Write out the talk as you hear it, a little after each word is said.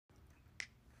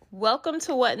Welcome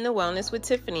to What in the Wellness with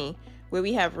Tiffany, where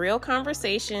we have real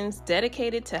conversations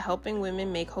dedicated to helping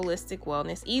women make holistic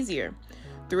wellness easier.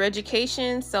 Through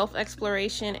education,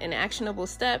 self-exploration, and actionable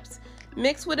steps,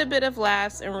 mixed with a bit of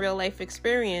laughs and real-life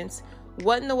experience,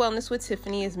 What in the Wellness with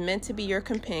Tiffany is meant to be your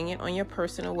companion on your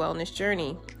personal wellness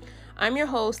journey. I'm your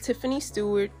host, Tiffany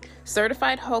Stewart,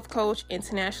 certified health coach,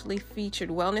 internationally featured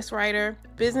wellness writer,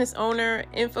 business owner,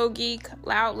 info geek,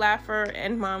 loud laugher,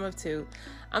 and mom of two.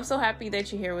 I'm so happy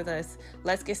that you're here with us.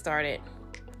 Let's get started.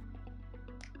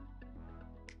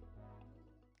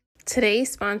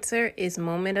 Today's sponsor is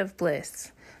Moment of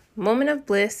Bliss. Moment of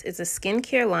Bliss is a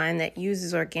skincare line that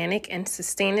uses organic and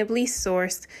sustainably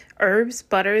sourced herbs,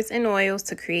 butters, and oils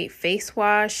to create face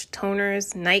wash,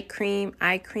 toners, night cream,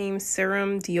 eye cream,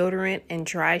 serum, deodorant, and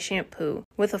dry shampoo.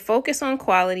 With a focus on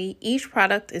quality, each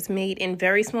product is made in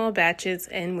very small batches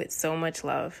and with so much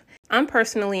love. I'm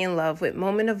personally in love with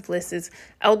Moment of Bliss's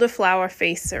elderflower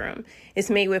face serum. It's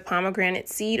made with pomegranate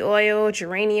seed oil,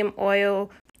 geranium oil,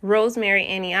 rosemary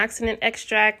antioxidant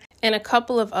extract, and a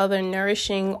couple of other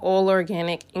nourishing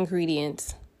all-organic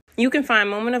ingredients. You can find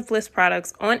Moment of Bliss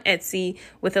products on Etsy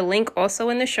with a link also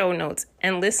in the show notes,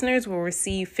 and listeners will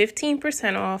receive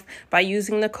 15% off by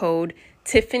using the code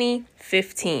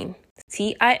Tiffany15,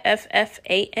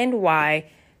 TIFFANY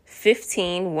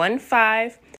 15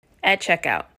 at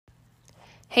checkout.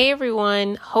 Hey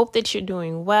everyone, hope that you're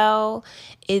doing well.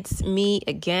 It's me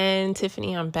again,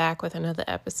 Tiffany. I'm back with another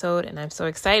episode and I'm so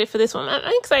excited for this one.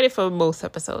 I'm excited for most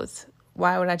episodes.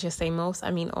 Why would I just say most?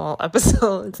 I mean all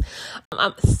episodes.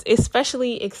 I'm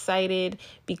especially excited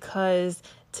because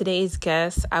today's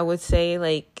guest, I would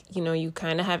say, you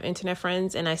kind of have internet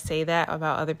friends, and I say that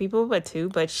about other people,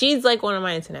 but she's like one of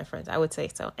my internet friends, I would say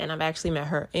so, and I've actually met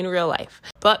her in real life.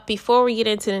 But before we get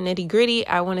into the nitty gritty,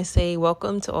 I want to say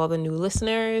welcome to all the new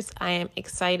listeners. I am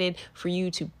excited for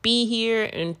you to be here,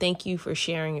 and thank you for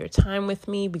sharing your time with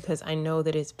me, because I know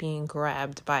that it's being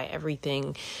grabbed by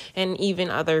everything, and even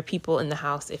other people in the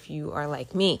house if you are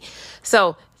like me.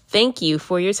 So thank you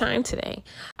for your time today.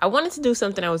 I wanted to do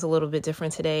something that was a little bit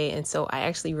different today, and so I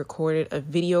actually recorded a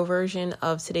video version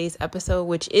of today's episode,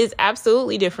 which is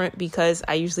absolutely different because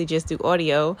I usually just do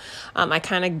audio. I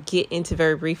kind of get into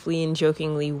very briefly and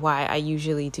jokingly why I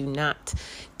usually do not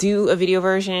do a video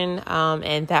version,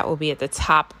 and that will be at the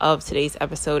top of today's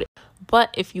episode.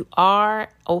 But if you are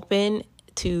open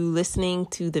to listening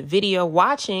to the video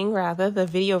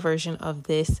version of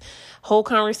this whole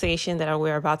conversation that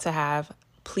we're about to have,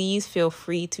 please feel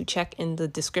free to check in the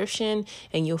description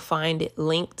and you'll find it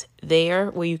linked there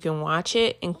where you can watch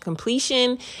it in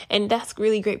completion. And that's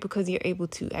really great because you're able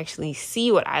to actually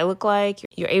see what I look like.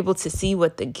 You're able to see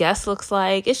what the guest looks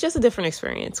like. It's just a different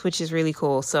experience, which is really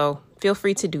cool. So feel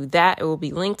free to do that. It will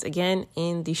be linked again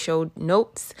in the show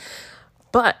notes.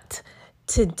 But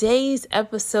today's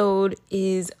episode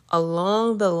is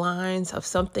along the lines of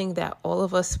something that all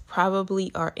of us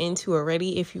probably are into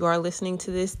already if you are listening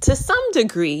to this to some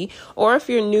degree, or if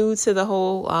you're new to the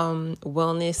whole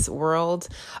wellness world,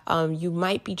 you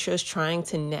might be just trying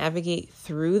to navigate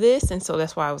through this. And so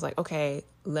that's why I was like, okay,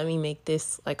 let me make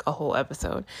this like a whole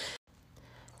episode.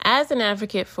 As an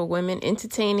advocate for women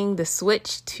entertaining the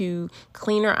switch to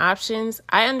cleaner options,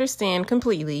 I understand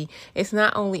completely it's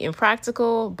not only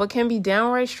impractical, but can be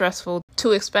downright stressful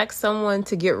to expect someone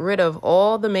to get rid of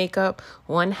all the makeup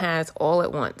one has all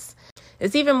at once.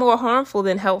 It's even more harmful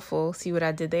than helpful, see what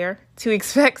I did there, to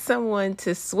expect someone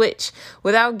to switch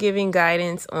without giving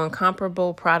guidance on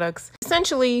comparable products,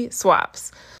 essentially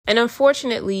swaps. And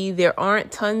unfortunately, there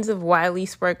aren't tons of widely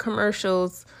spread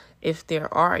commercials, if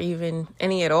there are even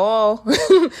any at all,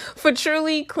 for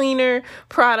truly cleaner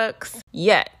products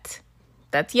yet.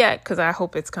 That's yet, because I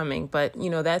hope it's coming. But,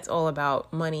 that's all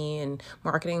about money and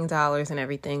marketing dollars and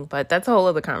everything. But that's a whole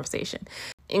other conversation.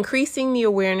 Increasing the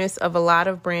awareness of a lot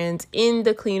of brands in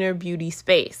the cleaner beauty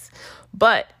space.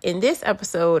 But in this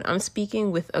episode, I'm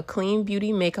speaking with a clean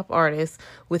beauty makeup artist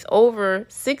with over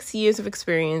 6 years of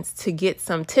experience to get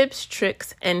some tips,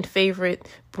 tricks, and favorite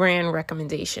brand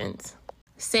recommendations.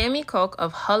 Sammy Koch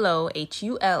of Hullo,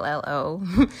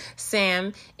 Hullo.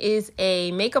 Sam is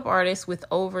a makeup artist with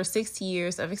over 60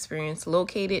 years of experience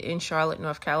located in Charlotte,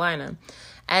 North Carolina.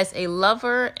 As a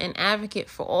lover and advocate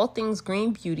for all things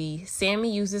green beauty,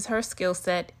 Sammy uses her skill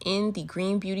set in the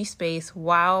green beauty space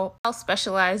while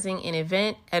specializing in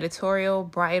event, editorial,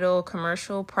 bridal,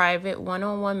 commercial, private,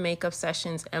 one-on-one makeup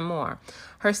sessions, and more.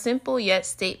 Her simple yet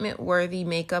statement-worthy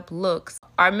makeup looks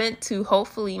are meant to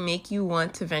hopefully make you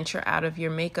want to venture out of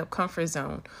your makeup comfort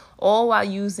zone, all while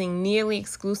using nearly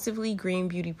exclusively green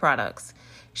beauty products.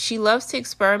 She loves to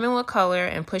experiment with color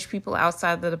and push people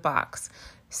outside of the box.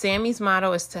 Sammy's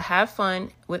motto is to have fun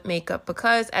with makeup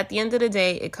because at the end of the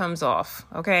day, it comes off,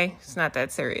 okay? It's not that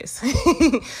serious.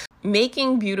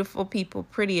 Making beautiful people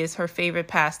pretty is her favorite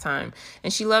pastime,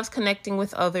 and she loves connecting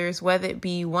with others, whether it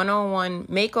be one-on-one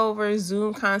makeovers,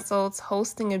 Zoom consults,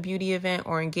 hosting a beauty event,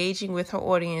 or engaging with her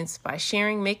audience by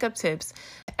sharing makeup tips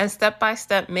and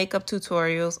step-by-step makeup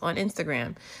tutorials on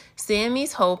Instagram.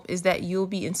 Sammy's hope is that you'll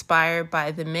be inspired by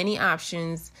the many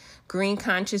options Green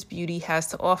Conscious Beauty has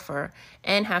to offer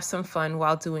and have some fun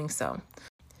while doing so.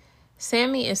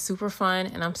 Sammy is super fun,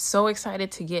 and I'm so excited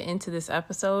to get into this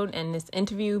episode and this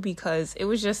interview because it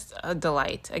was just a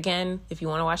delight. Again, if you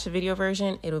want to watch the video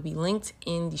version, it'll be linked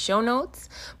in the show notes.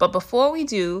 But before we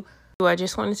do, I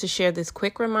just wanted to share this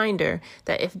quick reminder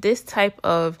that if this type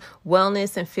of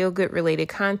wellness and feel-good related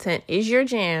content is your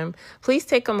jam, please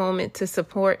take a moment to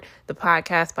support the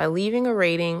podcast by leaving a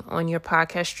rating on your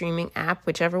podcast streaming app,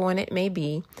 whichever one it may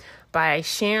be, by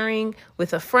sharing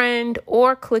with a friend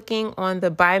or clicking on the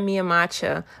Buy Me a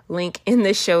Matcha link in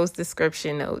the show's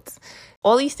description notes.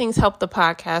 All these things help the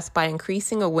podcast by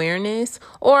increasing awareness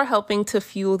or helping to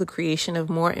fuel the creation of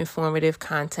more informative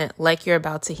content like you're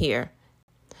about to hear.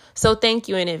 So thank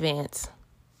you in advance.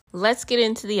 Let's get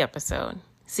into the episode.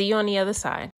 See you on the other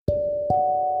side.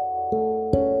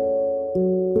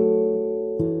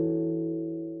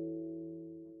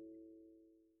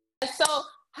 So,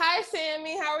 hi,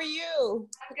 Sammy. How are you?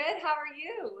 I'm good. How are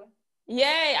you?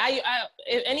 Yay. I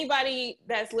if anybody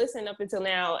that's listened up until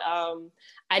now,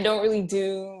 I don't really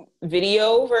do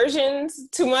video versions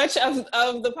too much of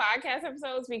the podcast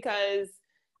episodes because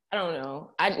I don't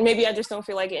know. Maybe I just don't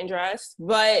feel like getting dressed,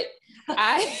 but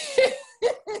I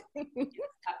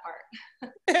that part.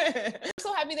 I'm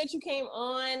so happy that you came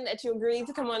on, that you agreed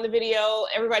to come on the video.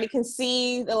 Everybody can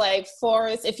see the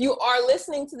forest. If you are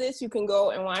listening to this, you can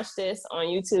go and watch this on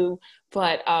YouTube,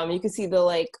 but you can see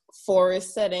the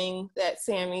forest setting that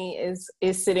Sammy is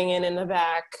sitting in the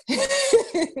back.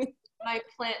 My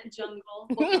plant jungle.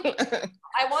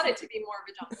 I want it to be more of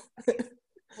a jungle.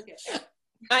 We'll get there.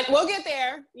 We'll get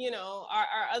there. You know,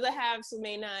 our other halves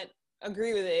may not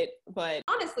agree with it, but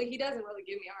honestly, he doesn't really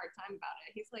give me a hard time about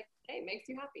it. He's like, hey, it makes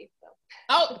you happy. So.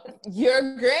 Oh,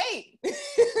 you're great.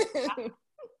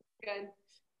 Good.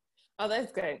 Oh,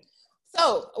 that's good.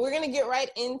 So we're gonna get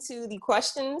right into the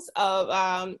questions of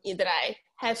that I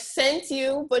have sent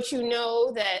you, but you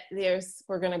know that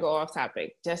we're gonna go off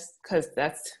topic just because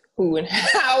that's who and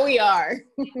how we are.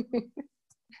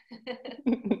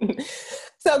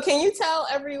 So can you tell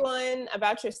everyone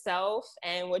about yourself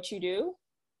and what you do?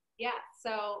 Yeah,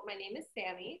 so my name is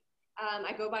Sammy.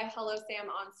 I go by Hello Sam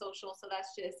on social, so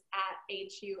that's just at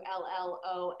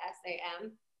HULLOSAM.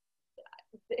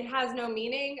 It has no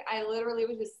meaning. I literally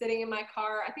was just sitting in my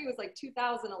car. I think it was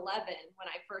 2011 when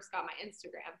I first got my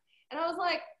Instagram. And I was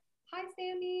like, hi,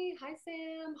 Sammy. Hi,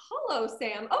 Sam. Hello,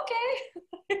 Sam.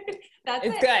 Okay. That's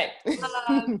it's it. Good.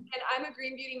 And I'm a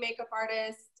green beauty makeup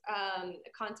artist,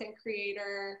 a content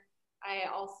creator. I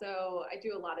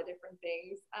do a lot of different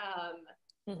things.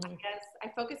 I guess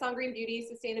I focus on green beauty,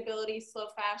 sustainability, slow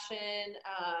fashion,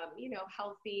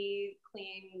 healthy,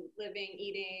 clean living,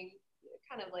 eating,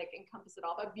 kind of encompass it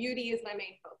all. But beauty is my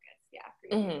main focus.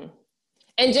 Yeah.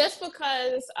 And just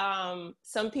because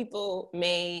some people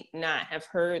may not have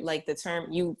heard the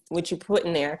term what you put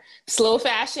in there, slow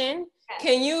fashion. Yes.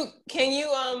 Can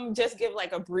you just give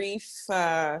a brief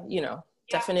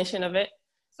definition of it?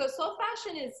 So slow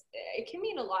fashion it can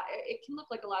mean a lot. It can look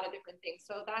like a lot of different things.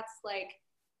 So that's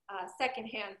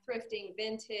secondhand, thrifting,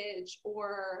 vintage,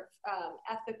 or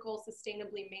ethical,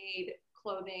 sustainably made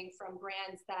clothing from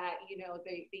brands that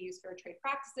they use fair trade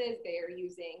practices. They are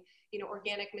using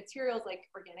organic materials like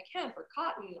organic hemp or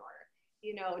cotton, or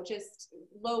just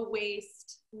low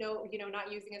waste,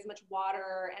 not using as much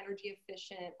water, energy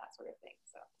efficient, that sort of thing.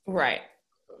 So right.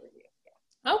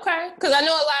 Yeah. Okay, because I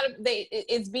know a lot of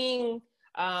it's being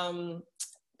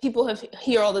people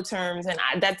hear all the terms, and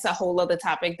that's a whole other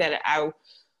topic that I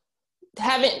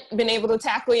haven't been able to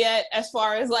tackle yet, as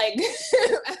far as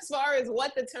as far as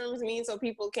what the terms mean, so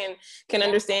people can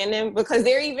understand them, because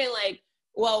they're even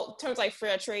terms like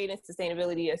fair trade and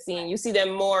sustainability you see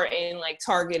them more in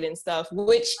Target and stuff,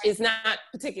 which is not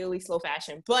particularly slow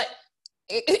fashion, but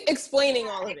explaining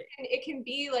all of it. It can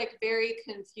be very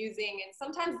confusing and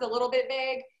sometimes a little bit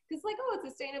vague because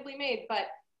it's sustainably made, but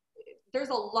there's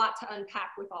a lot to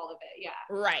unpack with all of it. Yeah.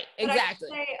 Right. But Exactly.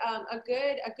 I would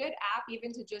say a good app,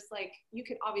 even to just you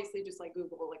can obviously just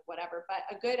Google whatever, but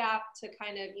a good app to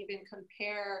kind of even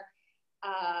compare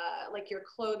your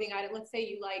clothing item. Let's say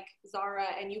you like Zara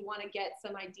and you want to get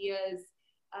some ideas.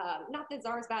 Not that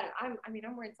Zara's bad. I'm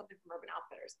wearing something from Urban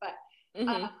Outfitters, but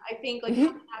Mm-hmm. I think like Mm-hmm.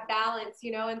 having that balance,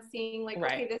 you know, and seeing like,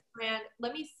 Right. okay, this brand,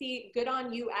 let me see good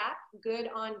on you app, good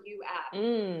on you app.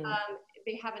 Mm.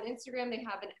 They have an Instagram, they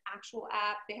have an actual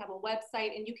app, they have a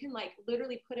website, and you can like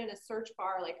literally put in a search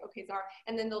bar, like, okay, Zara,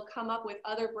 and then they'll come up with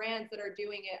other brands that are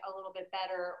doing it a little bit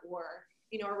better, or,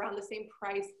 you know, around the same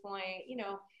price point, you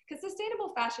know, because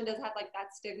sustainable fashion does have like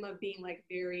that stigma of being like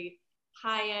very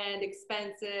high end,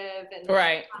 expensive. And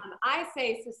Right. I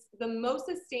say the most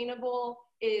sustainable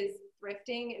is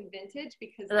thrifting and vintage,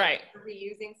 because like, Right. you're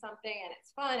reusing something and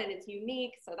it's fun and it's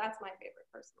unique. So that's my favorite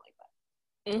personally. But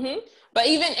But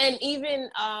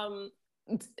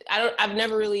I've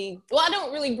never really, well, I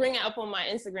don't really bring it up on my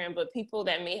Instagram, but people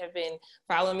that may have been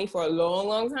following me for a long,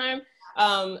 long time,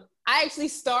 I actually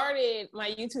started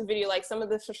my YouTube video, like some of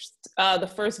the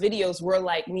first videos were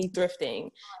like me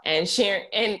thrifting and sharing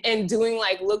and doing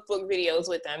like lookbook videos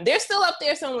with them. They're still up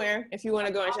there somewhere if you want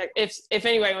to go and check, if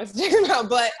anybody wants to check them out.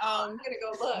 But I'm gonna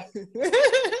go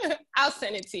look. I'll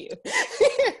send it to you.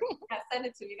 Yeah, send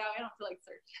it to me. Now I don't have to like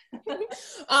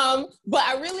search. But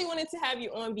I really wanted to have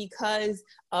you on because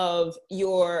of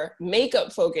your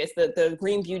makeup focus, the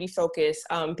green beauty focus,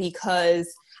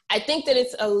 because I think that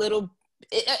it's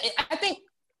I think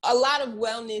a lot of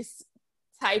wellness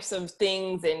types of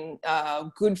things and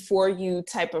good for you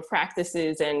type of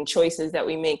practices and choices that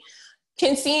we make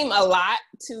can seem a lot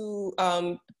to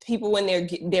people when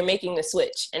they're making the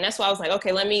switch. And that's why I was like,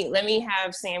 okay, let me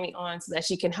have Sammy on so that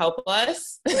she can help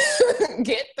us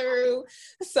get through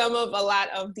a lot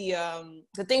of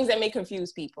the things that may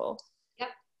confuse people. Yep.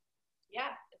 Yeah,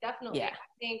 definitely. Yeah.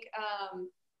 I think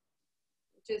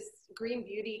just green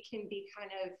beauty can be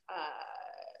kind of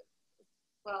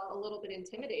well, a little bit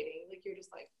intimidating. Like you're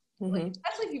just like, like,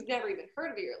 especially if you've never even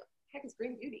heard of it, you're like, heck is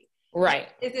green beauty? Right.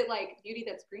 Is it like beauty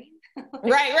that's green? Like,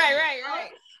 right.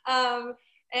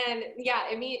 And yeah,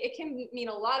 I mean, it can mean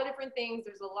a lot of different things.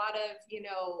 There's a lot of, you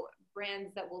know,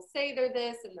 brands that will say they're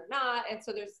this and they're not. And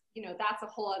so there's, you know, that's a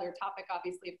whole other topic,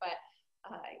 obviously, but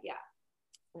yeah.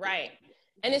 Right.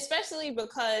 And especially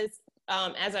because,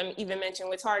 as I even mentioned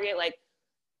with Target, like,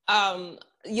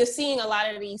 you're seeing a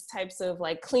lot of these types of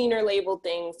like cleaner label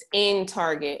things in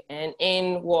Target and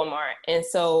in Walmart. And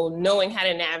so knowing how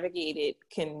to navigate it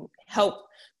can help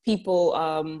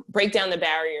people break down the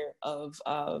barrier of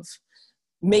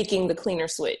making the cleaner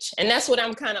switch. And that's what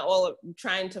I'm kind of all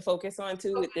trying to focus on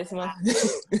too with this month.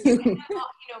 You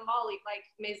know, Molly, like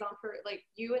Maison for like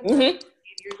you and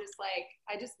you're just like,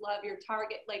 I just love your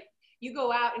Target. Like you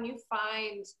go out and you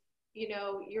find, you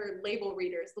know, your label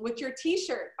readers with your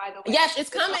t-shirt, by the way. Yes, it's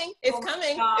coming. It's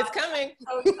coming. It's coming.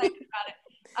 I'm so excited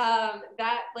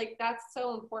about it. That's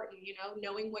so important, you know,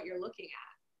 knowing what you're looking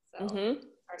at. So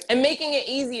and making it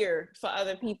easier for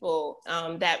other people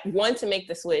that want to make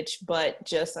the switch, but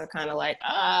just are kind of like,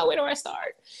 where do I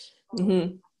start?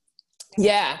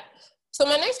 Yeah. So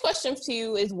my next question to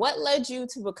you is, what led you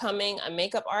to becoming a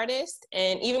makeup artist,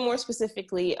 and even more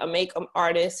specifically, a makeup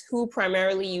artist who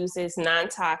primarily uses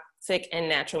non-toxic and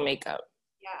natural makeup?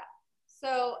 Yeah.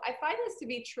 So I find this to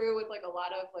be true with like a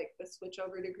lot of like the switch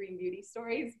over to green beauty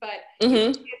stories, but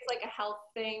it's like a health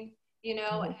thing, you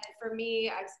know. And for me,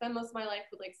 I've spent most of my life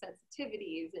with like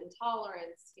sensitivities,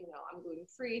 intolerance, you know, I'm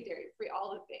gluten-free, dairy-free,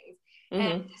 all the things,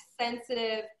 and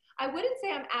sensitive. I wouldn't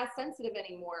say I'm as sensitive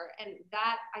anymore. And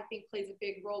that I think plays a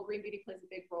big role. Green beauty plays a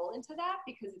big role into that,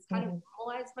 because it's kind of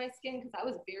normalized my skin, because I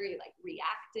was very like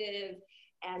reactive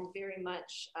and very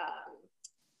much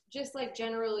just like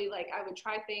generally like I would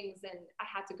try things and I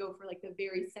had to go for like the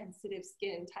very sensitive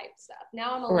skin type stuff.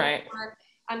 Now I'm a little more,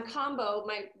 I'm combo,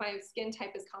 my skin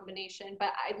type is combination, but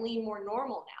I lean more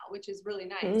normal now, which is really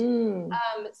nice.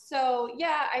 So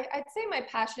yeah, I'd say my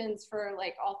passions for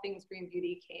like all things green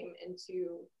beauty came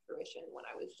into fruition when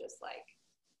I was just like,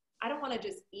 I don't want to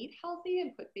just eat healthy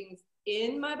and put things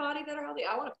in my body that are healthy.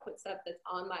 I want to put stuff that's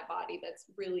on my body that's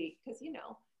really, because you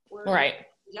know, we're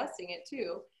adjusting it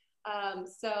too.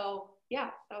 So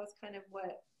yeah, that was kind of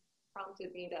what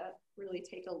prompted me to really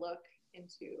take a look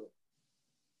into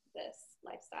this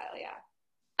lifestyle. Yeah.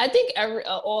 I think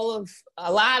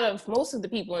most of the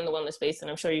people in the wellness space, and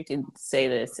I'm sure you could say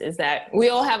this, is that we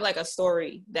all have like a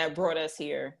story that brought us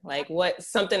here, like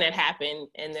something that happened,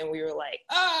 and then we were like,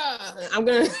 I'm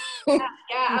gonna.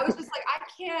 yeah, I was just like, I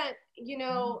can't, you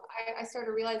know, I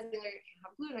started realizing like I can't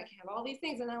have gluten, I can't have all these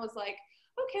things, and I was like,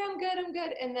 okay, I'm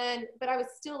good, and then, but I was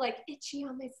still like itchy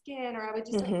on my skin, or I would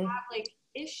just like have like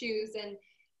issues, and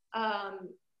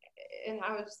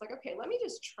I was just like, okay, let me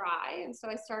just try. And so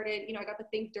I started, you know, I got the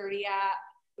Think Dirty app,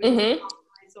 which is a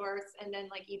resource, and then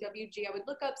like EWG, I would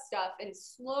look up stuff, and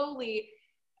slowly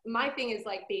my thing is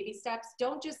like baby steps.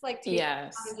 Don't just like take it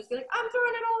Yes. out and just be like, I'm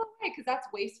throwing it all away, because that's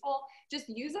wasteful. Just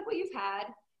use up what you've had,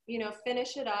 you know,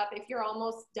 finish it up. If you're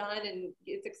almost done and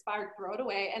it's expired, throw it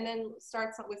away, and then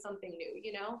start with something new,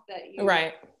 you know, that you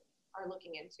Right. are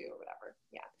looking into or whatever.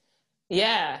 Yeah.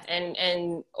 Yeah.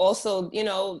 And also, you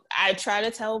know, I try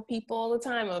to tell people all the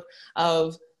time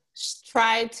of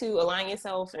try to align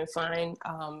yourself and find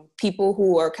people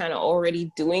who are kind of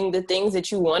already doing the things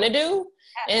that you want to do.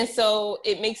 And so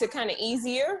it makes it kind of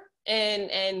easier,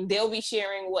 and they'll be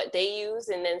sharing what they use,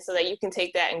 and then so that you can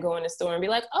take that and go in the store and be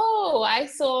like, oh, I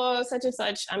saw such and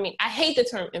such. I mean, I hate the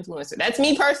term influencer. That's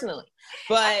me personally,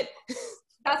 but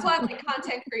that's why I'm like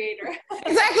content creator.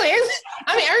 Exactly.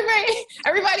 I mean,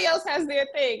 everybody else has their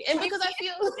thing, and because I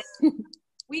feel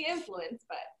we influence,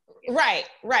 but right.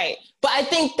 But I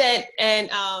think that, and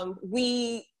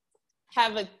we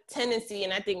have a tendency,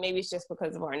 and I think maybe it's just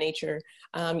because of our nature.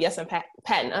 Yes, I'm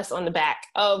patting us on the back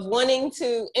of wanting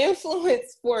to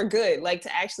influence for good, like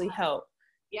to actually help.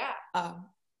 Yeah.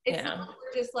 It's not like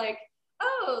we're just like,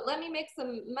 oh, let me make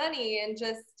some money and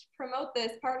just promote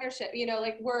this partnership. You know,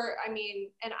 like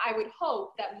and I would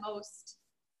hope that most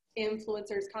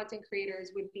influencers, content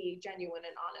creators would be genuine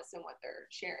and honest in what they're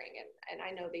sharing. And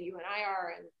I know that you and I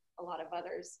are, and a lot of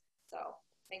others. So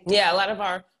thank you. Yeah, a lot of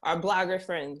our blogger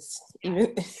friends. Yeah.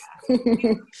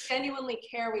 We genuinely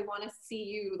care. We want to see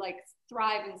you like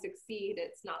thrive and succeed.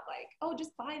 It's not like, oh,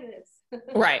 just buy this.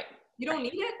 Right. You don't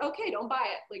need it? Okay, don't buy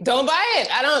it. Like, don't buy it.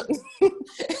 I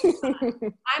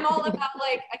don't. I'm all about,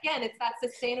 like, again, it's that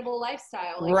sustainable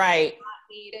lifestyle. Like, right. Do not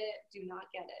need it. Do not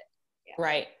get it. Yeah.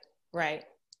 Right.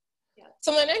 Yeah.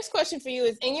 So my next question for you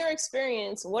is, in your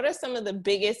experience, what are some of the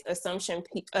biggest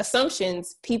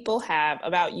assumptions people have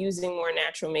about using more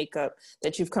natural makeup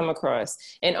that you've come across?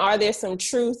 And are there some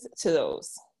truth to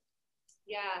those?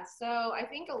 Yeah. So I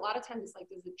think a lot of times it's like,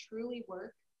 does it truly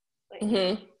work?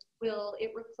 Like, will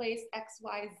it replace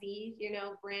XYZ, you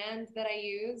know, brand that I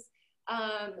use?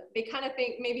 They kind of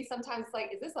think maybe sometimes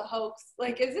like, is this a hoax?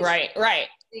 Like, is this right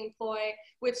being ploy?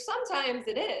 Which sometimes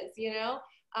it is, you know,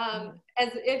 as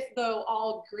if though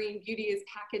all green beauty is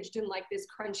packaged in like this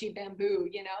crunchy bamboo,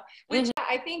 you know, which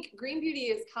I think green beauty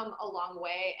has come a long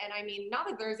way. And I mean, not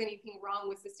that there's anything wrong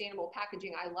with sustainable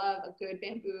packaging. I love a good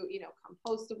bamboo, you know,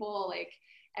 compostable, like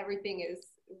everything is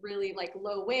really like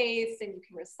low waste and you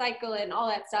can recycle it and all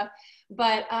that stuff.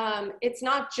 But it's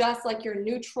not just like you're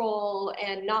neutral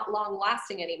and not long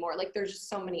lasting anymore. Like there's just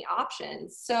so many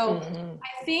options. So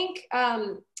I think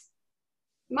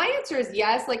my answer is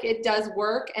yes, like it does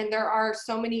work. And there are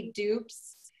so many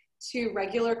dupes to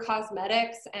regular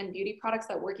cosmetics and beauty products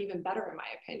that work even better, in my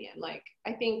opinion. Like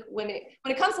I think when it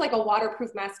comes to like a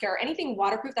waterproof mascara, anything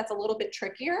waterproof, that's a little bit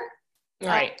trickier.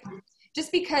 Right.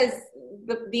 Just because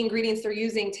the ingredients they're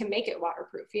using to make it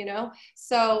waterproof, you know?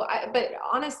 So, but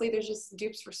honestly, there's just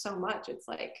dupes for so much. It's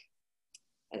like,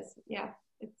 I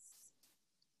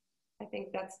think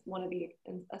that's one of the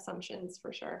assumptions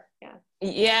for sure. Yeah.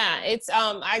 Yeah. It's,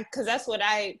 cause that's what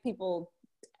people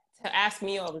ask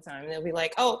me all the time. They'll be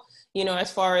like, oh, you know,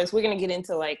 as far as we're going to get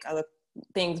into like other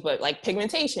things, but like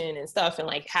pigmentation and stuff. And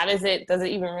like, does it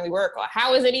even really work? Or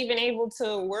how is it even able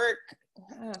to work?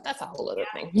 That's a whole other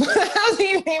thing. How's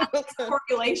it even able to...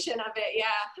 formulation of it?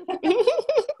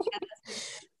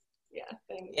 Yeah.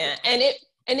 Yeah.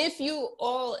 And if you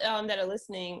all that are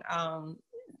listening,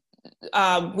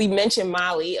 we mentioned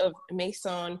Molly of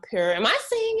Maison Pure. Am I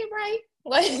saying it right?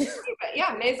 Like,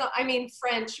 yeah,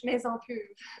 French, Maison Pure.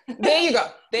 There you go.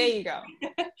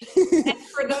 And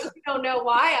for those who don't know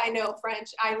why I know French,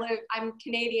 I'm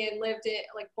Canadian,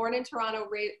 born in Toronto,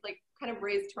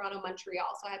 raised Toronto, Montreal,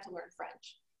 so I had to learn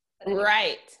French. Anyway.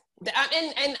 Right.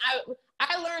 And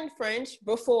I learned French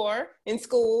before in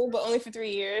school, but only for 3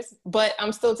 years, but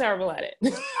I'm still terrible at it. No,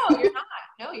 you're not.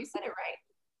 No, you said it right.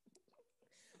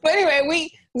 But anyway,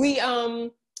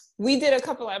 we did a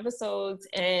couple episodes,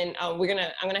 and I'm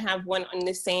gonna have one on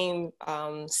the same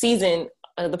season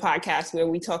of the podcast where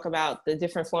we talk about the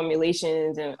different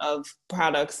formulations and of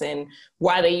products and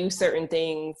why they use certain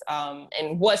things,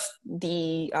 and what's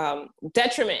the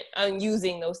detriment on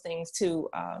using those things too.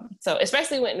 So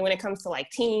especially when it comes to like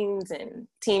teens and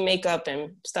teen makeup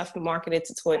and stuff marketed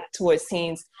towards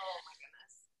teens.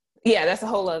 Yeah, that's a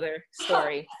whole other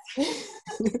story.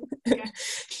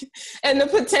 And the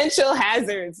potential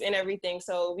hazards and everything.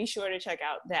 So be sure to check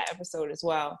out that episode as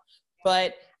well.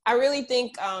 But I really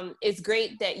think it's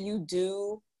great that you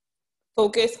do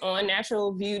focus on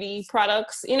natural beauty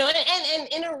products, you know, and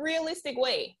in a realistic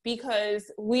way,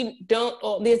 because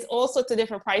there's all sorts of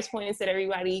different price points that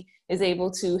everybody is able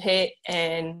to hit.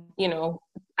 And, you know,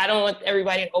 I don't want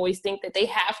everybody to always think that they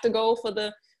have to go for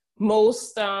the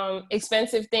most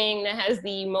expensive thing that has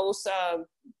the most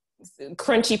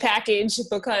crunchy package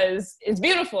because it's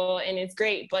beautiful and it's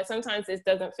great, but sometimes it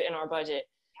doesn't fit in our budget.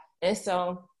 And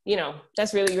so, you know,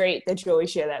 that's really great that you always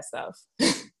share that stuff.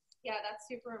 Yeah, that's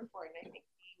super important. I think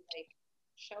like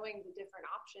showing the different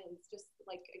options, just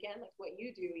like, again, like what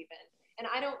you do even. And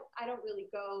I don't really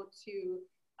go to,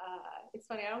 it's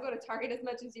funny, I don't go to Target as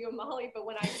much as you and Molly, but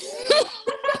when I do,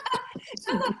 it's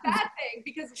not a bad thing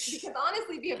because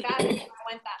honestly, it'd be a bad thing if I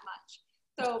went that much.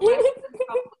 So I'm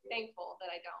probably thankful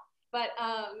that I don't.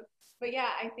 But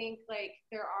yeah, I think like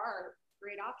there are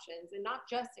great options, and not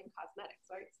just in cosmetics,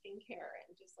 right? Skincare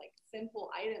and just like simple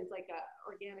items like a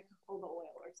organic jojoba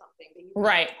oil or something that you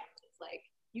right. It's like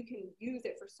you can use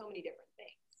it for so many different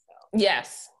things. So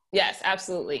yes,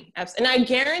 absolutely. And I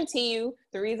guarantee you,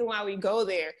 the reason why we go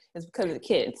there is because of the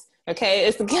kids. Okay,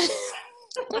 it's the kids.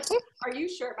 Are you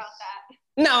sure about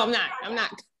that? No, I'm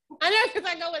not. I know, because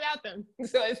I go without them.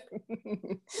 So it's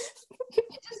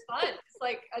just fun. It's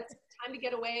like a time to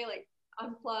get away, like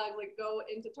unplug, like go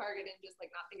into Target and just like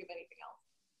not think of anything else.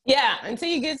 Yeah, until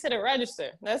you get to the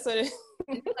register. That's what it is.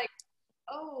 It's like,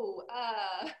 oh,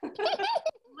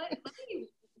 let me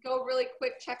go really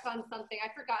quick, check on something. I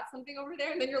forgot something over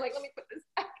there. And then you're like, let me put this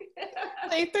back.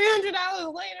 Like $300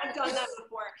 later. I've done that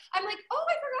before. I'm like, oh,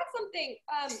 I forgot something.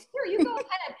 Here, you go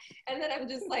ahead. And then I'm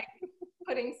just like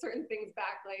putting certain things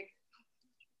back, like,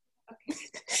 okay.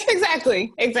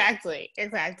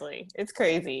 Exactly. It's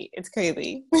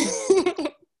crazy.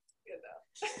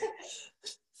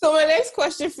 So my next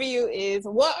question for you is,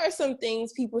 what are some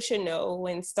things people should know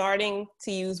when starting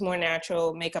to use more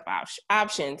natural makeup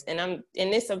options? And in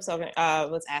this episode,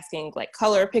 was asking like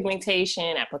color,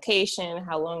 pigmentation, application,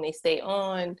 how long they stay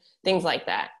on, things like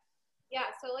that.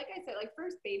 Yeah, so like I said, like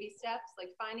first baby steps,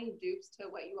 like finding dupes to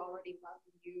what you already love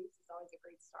and use is always a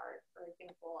great start. For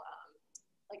example,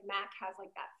 like MAC has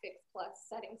like that Fix Plus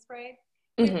setting spray.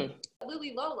 Mm-hmm.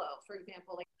 Lily Lolo, for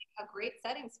example, like a great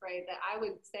setting spray that I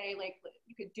would say like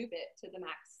you could dupe it to the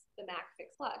MAC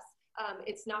Fix Plus.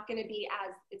 It's not going to be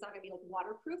like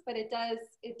waterproof, but it does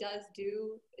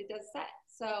set.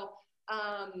 So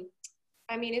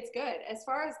I mean, it's good. As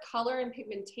far as color and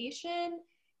pigmentation,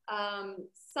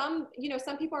 some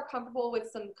people are comfortable with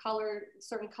certain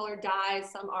color dyes,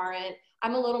 some aren't.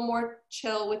 I'm a little more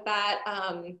chill with that.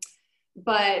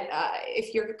 But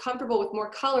if you're comfortable with more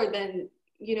color, then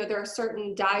there are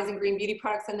certain dyes and green beauty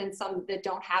products and then some that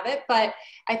don't have it. But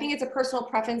I think it's a personal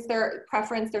preference.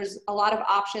 There's a lot of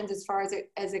options as far as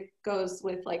it goes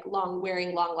with like long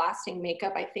lasting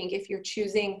makeup. I think if you're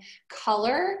choosing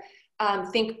color,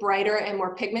 think brighter and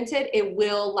more pigmented, it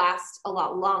will last a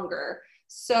lot longer.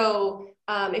 So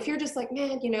if you're just like,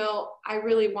 man, I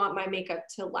really want my makeup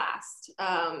to last,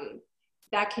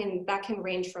 that can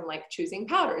range from like choosing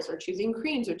powders or choosing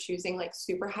creams or choosing like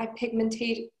super high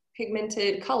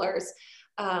pigmented colors.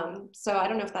 So I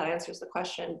don't know if that answers the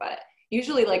question, but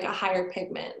usually like a higher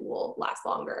pigment will last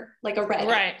longer. Like a red,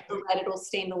 right. A red, it'll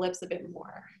stain the lips a bit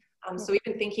more. So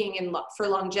even thinking for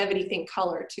longevity, think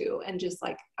color too, and just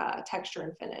like texture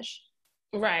and finish.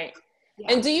 Right.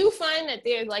 Yeah. And do you find that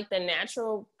there's like the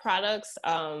natural products,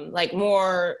 like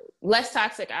less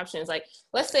toxic options? Like,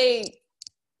 let's say,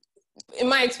 in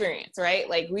my experience, right?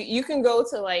 Like you can go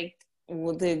to like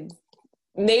the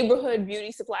neighborhood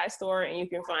beauty supply store and you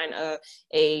can find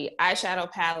a eyeshadow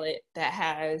palette that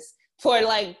has for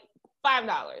like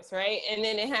 $5, right? And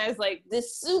then it has like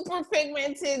this super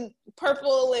pigmented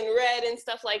purple and red and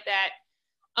stuff like that.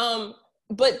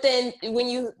 But then when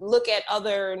you look at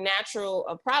other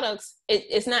natural products,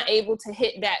 it's not able to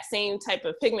hit that same type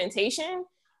of pigmentation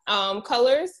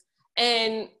colors.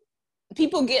 And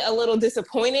people get a little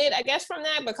disappointed, I guess, from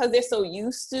that because they're so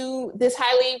used to this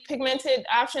highly pigmented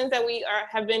options that we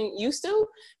have been used to.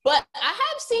 But I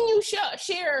have seen you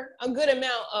share a good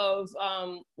amount of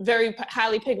very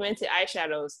highly pigmented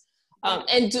eyeshadows.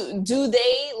 And do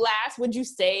they last, would you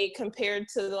say, compared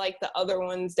to like the other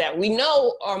ones that we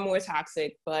know are more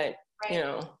toxic, but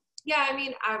right. Yeah, I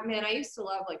mean, I used to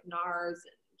love like NARS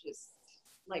and just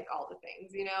like all the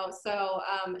things, so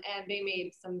and they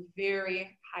made some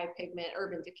very high pigment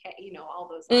Urban Decay, all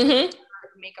those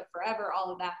Makeup Forever,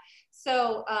 all of that.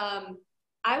 So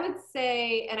I would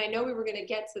say, and I know we were going to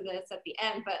get to this at the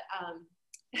end, but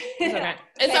it's okay.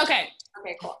 It's okay.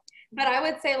 Okay, cool. But I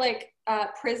would say like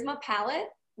Prisma palette,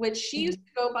 which she used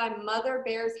to go by Mother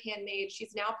Bear's Handmade.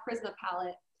 She's now Prisma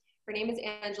palette. Her name is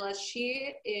Angela.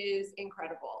 She is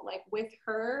incredible. Like with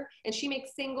her, and she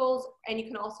makes singles, and you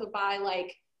can also buy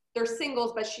like, they're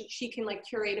singles, but she can like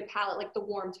curate a palette, like the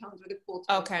warm tones or the cool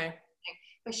tones. Okay.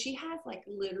 But she has like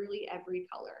literally every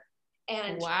color.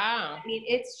 And wow. I mean,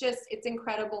 it's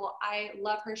incredible. I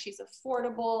love her. She's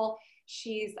affordable.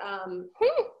 She's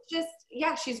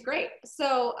she's great.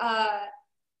 So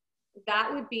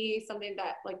that would be something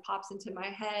that like pops into my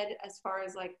head as far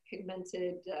as like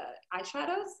pigmented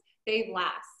eyeshadows. They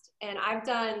last. And I've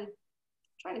done,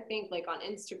 trying to think like on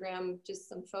Instagram, just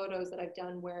some photos that I've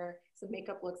done where some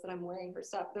makeup looks that I'm wearing her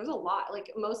stuff. There's a lot,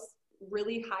 like most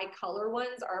really high color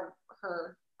ones are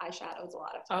her eyeshadows a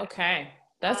lot of times. Okay.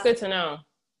 That's good to know.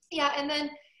 Yeah. And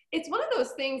then it's one of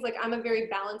those things, like I'm a very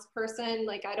balanced person.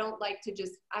 Like I don't like to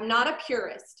just, I'm not a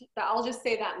purist. I'll just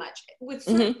say that much. With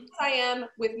certain things I am,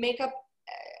 with makeup,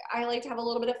 I like to have a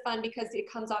little bit of fun because it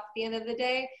comes off at the end of the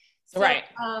day. So, right.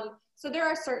 So there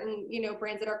are certain, you know,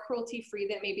 brands that are cruelty free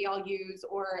that maybe I'll use,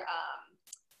 or,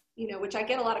 you know, which I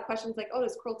get a lot of questions like, oh,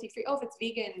 it's cruelty free. Oh, if it's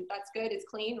vegan, that's good. It's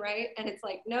clean, right? And it's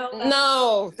like,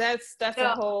 no, that's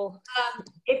a whole.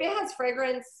 If it has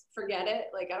fragrance, forget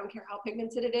it. Like, I don't care how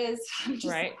pigmented it is. I'm just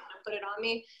not gonna put it on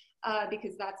me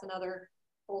because that's another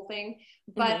whole thing.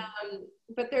 But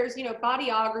but there's, you know,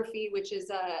 Bodyography, which is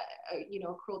a you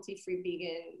know, cruelty-free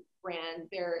vegan brand.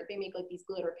 They make like these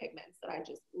glitter pigments that I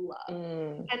just love.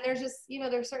 And there's just, you know,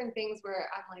 there's certain things where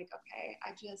I'm like, okay,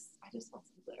 I just want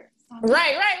some glitter.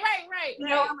 Right. You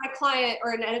know, or my client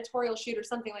or an editorial shoot or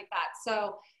something like that.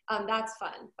 So that's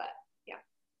fun, but yeah,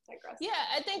 digress. Yeah,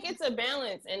 I think it's a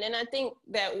balance. And then I think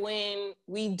that when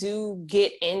we do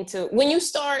get into, when you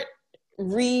start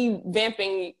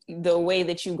revamping the way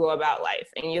that you go about life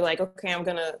and you're like, okay, I'm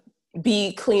gonna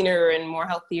be cleaner and more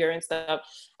healthier and stuff,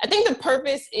 I think the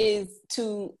purpose is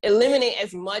to eliminate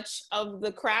as much of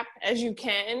the crap as you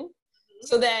can,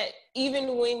 so that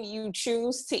even when you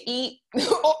choose to eat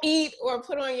or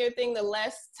put on your thing, the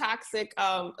less toxic,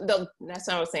 that's what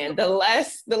I was saying, the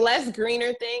less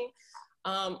greener thing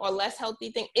or less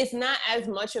healthy thing, it's not as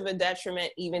much of a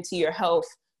detriment even to your health,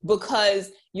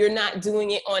 because you're not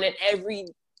doing it on an every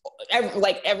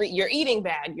you're eating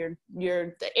bad,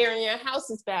 the air in your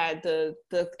house is bad, the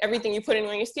everything you're putting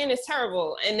on your skin is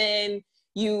terrible, and then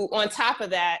you, on top of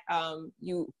that,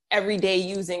 you every day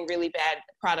using really bad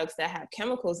products that have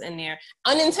chemicals in there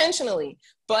unintentionally.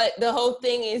 But the whole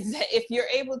thing is that if you're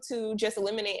able to just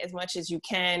eliminate as much as you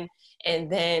can,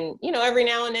 and then, you know, every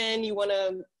now and then you want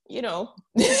to, you know,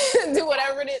 do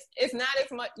whatever it is, it's not as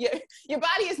much, your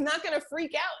body is not going to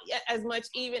freak out as much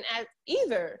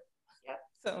either. Yep.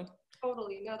 So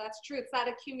totally. No, that's true. It's that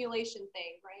accumulation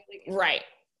thing, right? Like, right.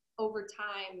 Over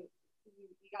time,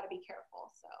 you got to be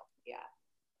careful. So yeah.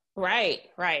 Right.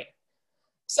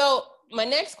 So my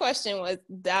next question was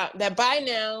that by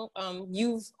now,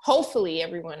 hopefully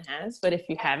everyone has, but if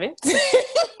you haven't,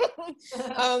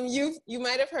 you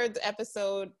might have heard the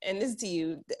episode, and this to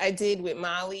you, I did with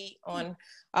Molly on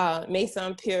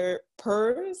Maison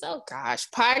Pur's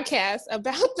podcast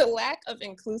about the lack of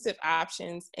inclusive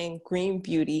options in green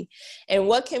beauty and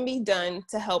what can be done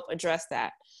to help address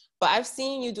that. But I've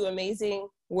seen you do amazing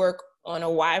work on a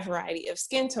wide variety of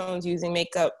skin tones using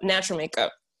natural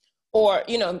makeup, or,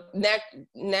 you know,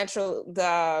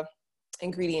 the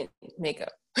ingredient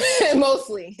makeup,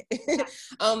 mostly.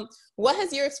 What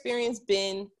has your experience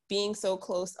been being so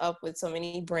close up with so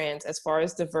many brands as far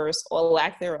as diverse or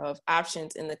lack thereof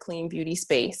options in the clean beauty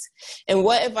space? And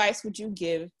what advice would you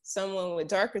give someone with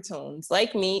darker tones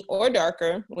like me or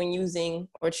darker when using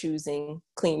or choosing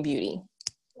clean beauty?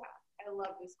 Yeah, I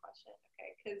love this question.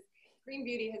 Okay, because green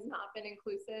beauty has not been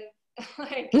inclusive.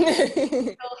 Like,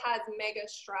 it still has mega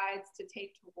strides to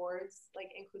take towards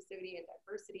like inclusivity and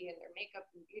diversity in their makeup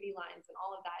and beauty lines and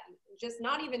all of that, and just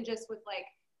not even just with like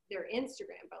their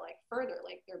Instagram, but like further,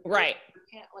 like their right,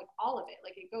 like all of it,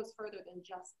 like it goes further than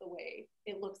just the way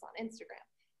it looks on Instagram.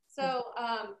 So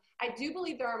I do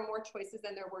believe there are more choices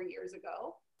than there were years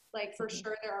ago. Like for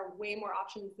sure, there are way more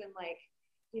options than like,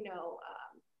 you know,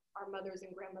 our mothers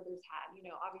and grandmothers had. You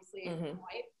know, obviously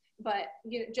white. But,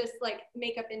 you know, just like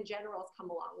makeup in general has come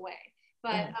a long way.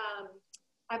 But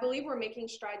I believe we're making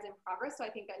strides in progress. So I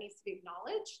think that needs to be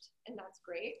acknowledged, and that's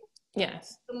great.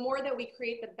 Yes. The more that we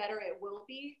create, the better it will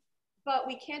be. But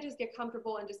we can't just get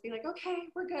comfortable and just be like, okay,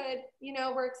 we're good. You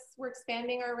know, we're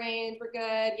expanding our range. We're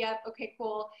good. Yep. Okay,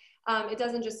 cool. It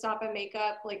doesn't just stop at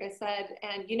makeup, like I said.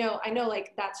 And, you know, I know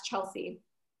like that's Chelsea.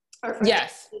 Our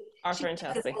friend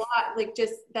Chelsea. A lot, like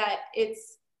just that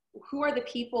it's, who are the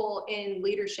people in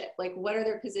leadership? Like, what are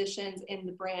their positions in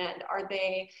the brand? Are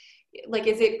they, like,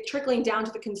 is it trickling down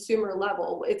to the consumer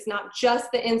level? It's not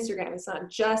just the Instagram. It's not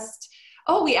just,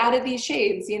 oh, we added these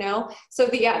shades, you know? So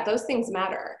yeah, those things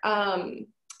matter. And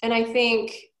I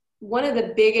think one of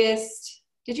the biggest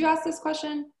Did you ask this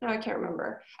question? No, I can't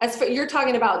remember. As for, you're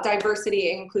talking about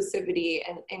diversity, inclusivity,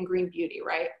 and green beauty,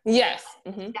 right? Yes.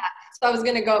 Mm-hmm. Yeah. So I was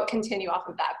going to continue off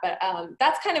of that, but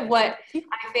that's kind of what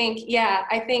I think. Yeah,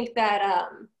 I think that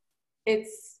it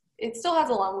still has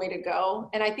a long way to go,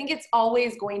 and I think it's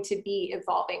always going to be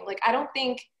evolving. Like, I don't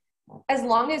think, as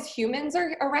long as humans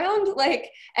are around,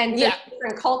 like, and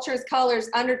different cultures, colors,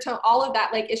 undertone, all of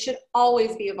that, like, it should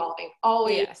always be evolving,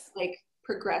 always like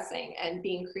progressing and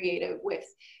being creative with,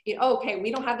 you know, okay,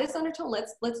 we don't have this undertone,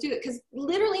 let's do it, because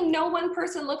literally no one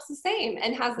person looks the same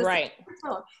and has the same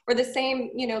undertone or the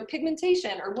same, you know,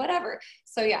 pigmentation or whatever.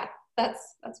 So yeah,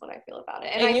 that's what I feel about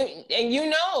it. And you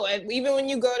know, even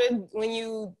when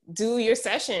you do your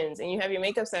sessions and you have your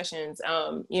makeup sessions,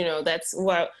 you know, that's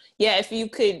what, if you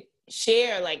could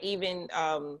share, like, even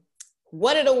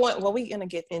what are the one, well, we're gonna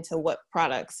get into what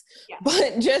products,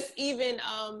 but just even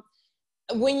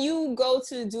when you go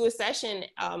to do a session,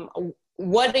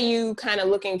 what are you kind of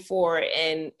looking for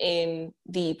in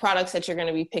the products that you're going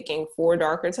to be picking for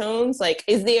darker tones? Like,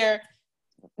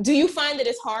 do you find that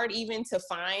it's hard even to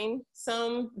find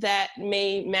some that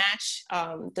may match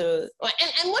and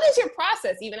what is your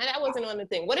process even? That wasn't on the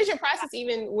thing. What is your process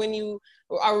even when you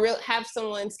have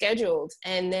someone scheduled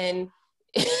and then?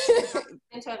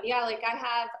 Yeah, like I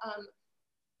have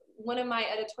one of my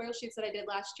editorial shoots that I did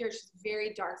last year. She's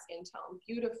very dark skin tone,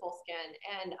 beautiful skin,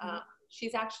 and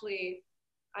she's actually,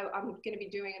 I'm going to be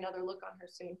doing another look on her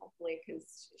soon, hopefully,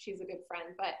 because she's a good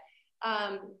friend. But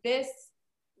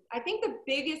I think the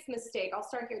biggest mistake, I'll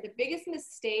start here, the biggest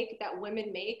mistake that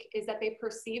women make is that they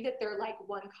perceive that they're like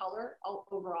one color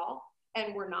overall,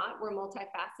 and we're not. We're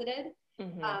multifaceted.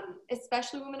 Mm-hmm.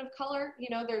 Especially women of color, you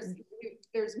know,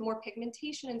 there's more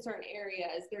pigmentation in certain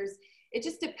areas. It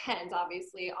just depends,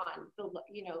 obviously, on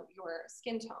you know, your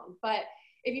skin tone. But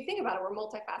if you think about it, we're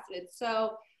multifaceted.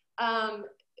 So,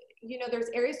 you know, there's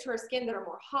areas to our skin that are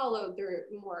more hollowed, they're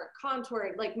more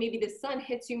contoured. Like maybe the sun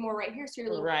hits you more right here, so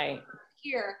you're a little bit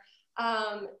here.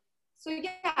 So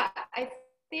yeah, I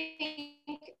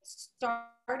think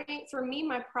starting, for me,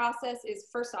 my process is,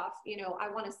 first off, you know, I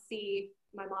want to see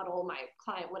my model, my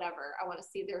client, whatever. I want to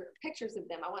see their pictures of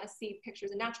them. I want to see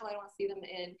pictures in natural light. I want to see them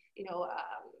in, you know,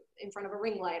 in front of a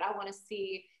ring light. I want to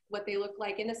see what they look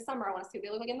like in the summer. I want to see what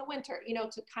they look like in the winter, you know,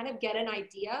 to kind of get an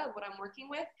idea of what I'm working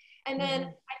with. And then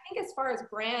I think as far as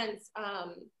brands,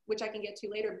 which I can get to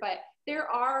later, but there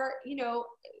are, you know,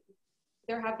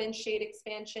 there have been shade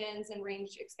expansions and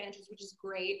range expansions, which is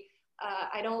great.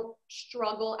 I don't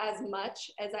struggle as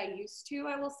much as I used to,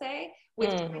 I will say,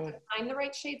 with trying to find the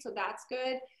right shade, so that's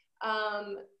good.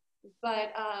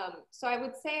 So I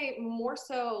would say more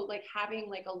so like having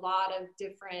like a lot of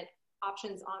different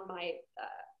options on my,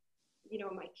 you know,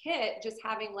 my kit, just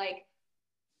having like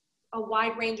a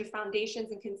wide range of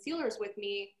foundations and concealers with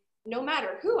me, no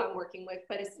matter who I'm working with,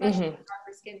 but especially with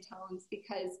darker skin tones,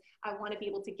 because I want to be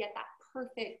able to get that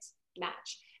perfect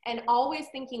match. And always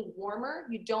thinking warmer.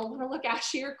 You don't want to look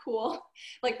ashy or cool.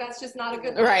 Like that's just not a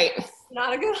good look. Right.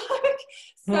 Not a good look.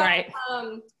 So, right.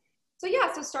 So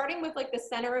yeah, so starting with like the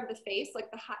center of the face, like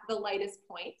the lightest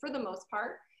point for the most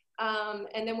part.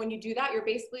 And then when you do that, you're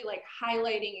basically like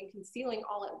highlighting and concealing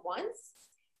all at once.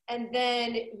 And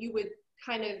then you would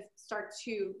kind of start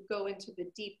to go into the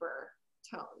deeper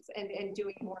tones and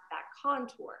doing more of that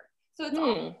contour. So it's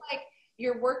almost like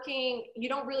you're working, you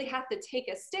don't really have to take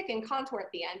a stick and contour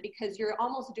at the end, because you're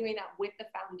almost doing that with the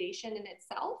foundation in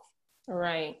itself.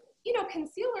 Right. You know,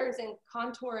 concealers and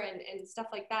contour and stuff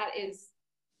like that is,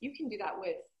 you can do that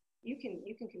with, you can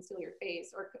conceal your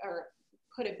face or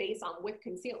put a base on with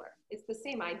concealer. It's the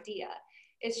same idea.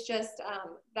 It's just,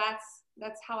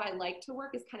 that's how I like to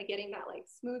work, is kind of getting that like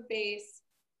smooth base,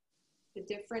 the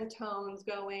different tones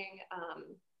going.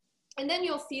 And then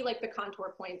you'll see like the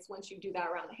contour points once you do that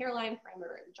around the hairline,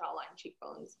 perimeter, jawline,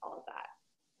 cheekbones, all of that.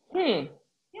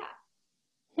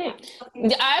 Yeah.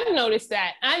 I've noticed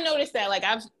that. Like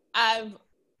I've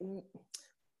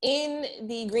in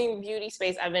the green beauty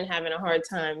space, I've been having a hard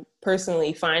time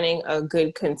personally finding a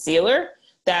good concealer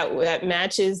that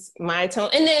matches my tone.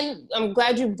 And then I'm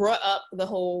glad you brought up the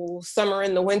whole summer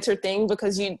and the winter thing,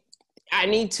 because I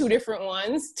need two different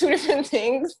ones, two different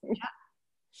things. Yeah.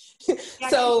 Yeah,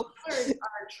 so concealers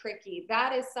are tricky.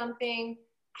 That is something,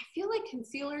 I feel like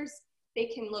concealers, they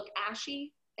can look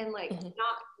ashy and like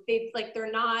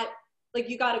they're not, like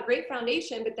you got a great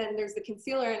foundation, but then there's the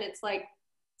concealer and it's like,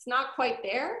 it's not quite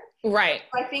there. Right.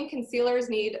 I think concealers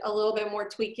need a little bit more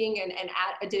tweaking and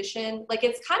add addition. Like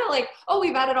it's kind of like, oh,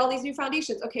 we've added all these new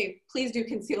foundations. Okay, please do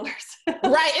concealers.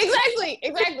 Right, exactly.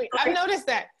 I've noticed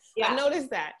that. Yeah. I've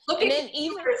noticed that. Look, and then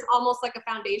even it's almost like a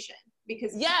foundation.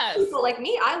 because yes, people like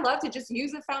me, I love to just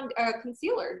use a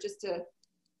concealer just to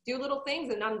do little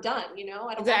things and I'm done, you know?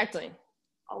 I don't exactly. want to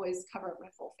always cover up my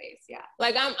full face. Yeah.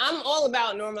 Like I'm all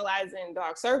about normalizing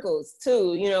dark circles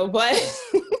too, you know, but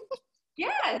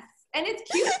yes. And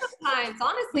it's cute sometimes.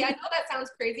 Honestly, I know that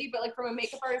sounds crazy, but like from a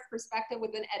makeup artist perspective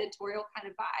with an editorial kind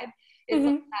of vibe, it's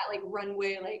like that like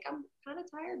runway, like I'm kind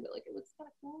of tired, but like it looks kind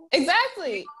of cool.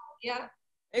 Exactly. Yeah.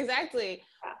 Exactly.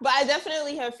 Yeah. But I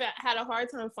definitely have had a hard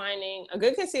time finding a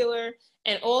good concealer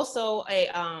and also a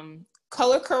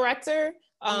color corrector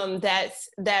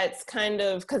that's kind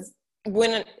of, because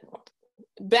when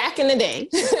back in the day,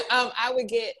 I would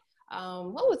get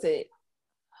what was it?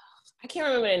 I can't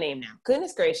remember the name now.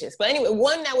 Goodness gracious. But anyway,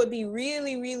 one that would be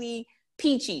really, really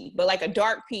peachy, but like a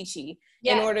dark peachy,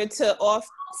 in order to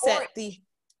offset the,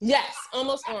 yes,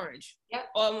 almost orange. Yep.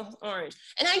 Almost orange.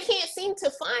 And I can't seem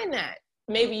to find that.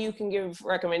 Maybe you can give a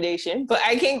recommendation, but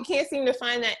I can't seem to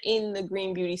find that in the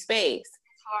green beauty space.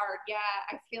 It's hard. Yeah.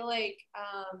 I feel like,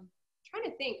 trying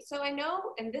to think. So I know,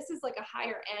 and this is like a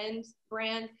higher end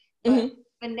brand, but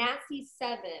Vanassi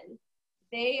 7,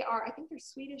 they are, I think they're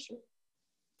Swedish or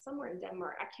somewhere in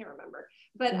Denmark, I can't remember,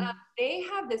 but they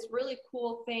have this really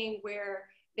cool thing where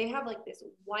they have like this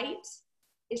white,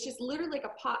 it's just literally like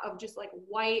a pot of just like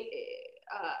white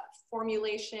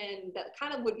formulation that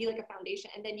kind of would be like a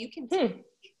foundation, and then you can take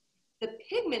the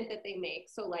pigment that they make,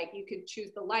 so like you could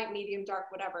choose the light, medium, dark,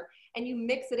 whatever, and you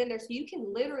mix it in there, so you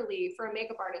can literally, for a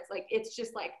makeup artist, like it's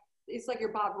just like, it's like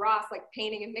your Bob Ross, like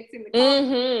painting and mixing the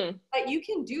colors, but you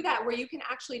can do that where you can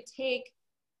actually take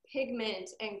pigment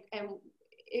and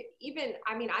even,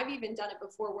 I mean, I've even done it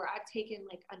before where I've taken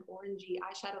like an orangey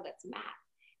eyeshadow that's matte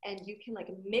and you can like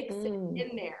mix it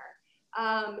in there.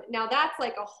 Now that's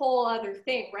like a whole other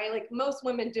thing, right? Like most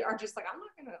women are just like, I'm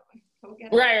not gonna like, go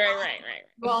get right.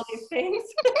 Do all these things.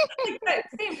 Like,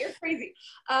 Sam, you're crazy.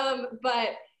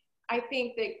 But I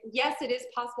think that yes, it is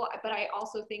possible, but I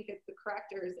also think that the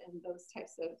correctors and those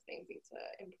types of things need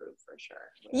to improve for sure.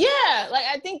 Yeah, like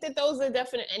I think that those are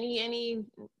definite. Any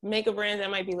makeup brands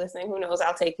that might be listening, who knows?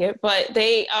 I'll take it. But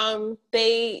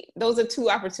those are two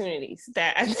opportunities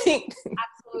that I think.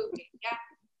 Absolutely, yeah,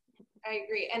 I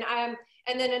agree.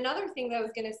 And then another thing that I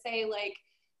was gonna say, like,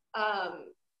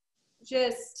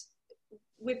 just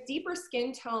with deeper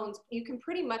skin tones, you can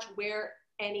pretty much wear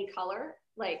any color,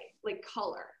 like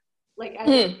color. Like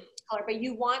as color, but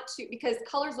you want to, because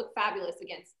colors look fabulous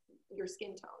against your skin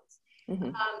tones.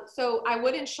 So I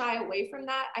wouldn't shy away from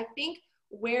that. I think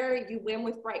where you win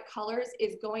with bright colors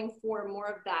is going for more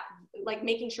of that, like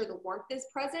making sure the warmth is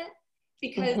present,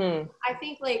 because I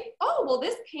think like, oh, well,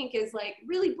 this pink is like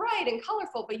really bright and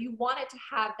colorful, but you want it to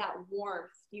have that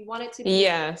warmth. You want it to be,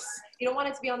 you don't want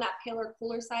it to be on that paler,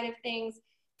 cooler side of things.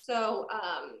 So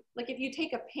like if you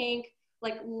take a pink,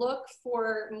 like look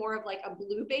for more of like a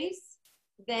blue base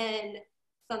than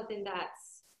something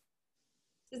that's,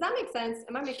 does that make sense?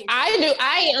 Am I making sense? I do.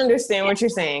 I understand what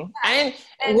you're saying. And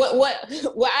what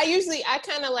I usually, I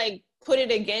kind of like put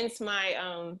it against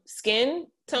my skin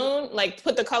tone, like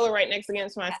put the color right next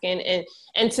against my skin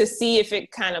and to see if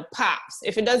it kind of pops.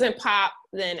 If it doesn't pop,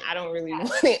 then I don't really want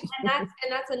it. And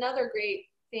that's another great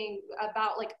thing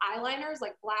about like eyeliners,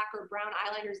 like black or brown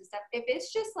eyeliners and stuff. If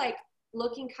it's just like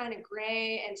looking kind of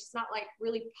gray and just not like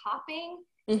really popping,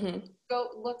 go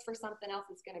look for something else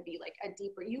that's going to be like a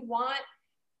deeper, you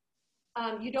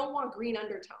don't want green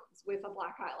undertones with a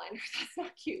black eyeliner. That's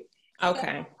not cute.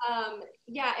 Okay. So,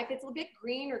 yeah, if it's a bit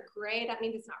green or gray, that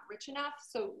means it's not rich enough.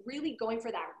 So really going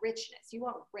for that richness, you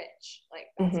want rich, like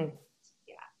that's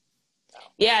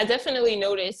yeah, I definitely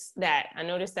noticed that. I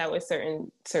noticed that with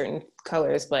certain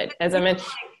colors, but as I mentioned,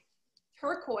 like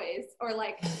turquoise or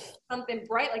like something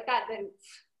bright like that, then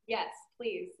yes,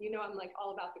 please. You know, I'm like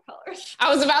all about the colors. I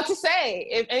was about to say,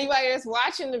 if anybody is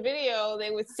watching the video,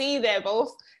 they would see that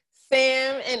both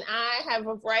Sam and I have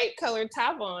a bright colored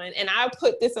top on, and I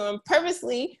put this on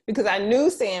purposely because I knew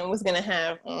Sam was gonna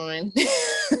have on.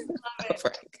 I was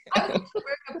wearing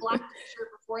a black t-shirt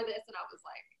before this, and I was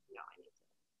like, no,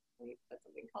 I need to put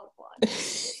something colorful on.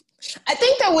 I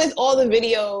think that with all the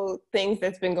video things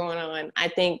that's been going on, I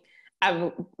think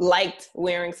I've liked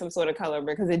wearing some sort of color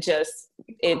because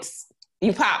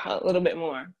you pop a little bit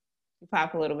more. You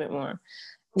pop a little bit more.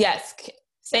 Yes,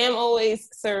 Sam always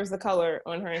serves the color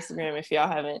on her Instagram if y'all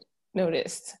haven't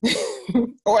noticed.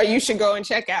 Or you should go and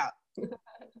check out.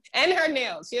 And her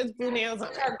nails. She has blue nails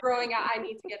on her. Are growing out. I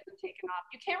need to get them taken off.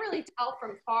 You can't really tell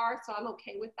from far, so I'm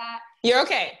okay with that. You're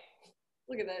okay.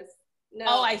 Look at this. No.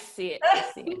 Oh, I see it.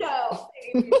 No.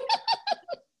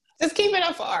 Just keep it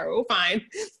afar. We'll find.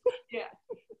 Yeah.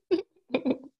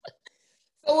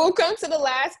 we'll come to the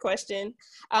last question,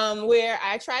 where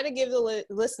I try to give the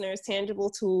listeners tangible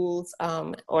tools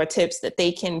or tips that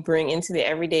they can bring into their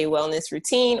everyday wellness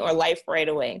routine or life right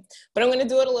away. But I'm going to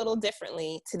do it a little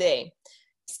differently today.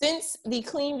 Since the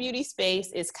clean beauty space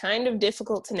is kind of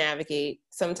difficult to navigate,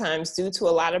 sometimes due to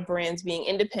a lot of brands being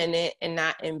independent and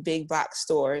not in big box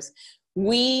stores,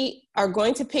 we are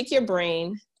going to pick your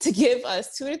brain to give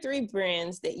us 2 to 3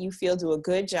 brands that you feel do a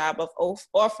good job of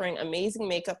offering amazing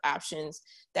makeup options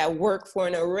that work for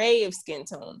an array of skin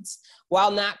tones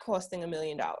while not costing $1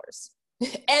 million.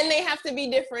 And they have to be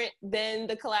different than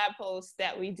the collab post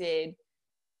that we did.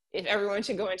 If everyone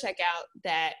should go and check out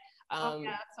that. Oh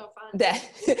yeah, that's so fun.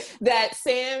 That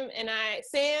Sam and I,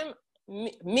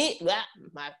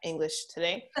 my English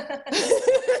today.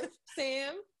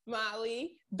 Sam,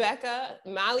 Molly, Becca,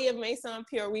 Molly of Maison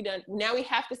Pure. Now we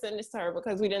have to send this to her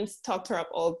because we didn't talk to her up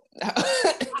all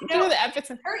through the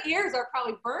episode. Her ears are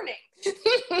probably burning.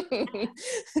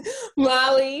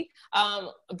 Molly,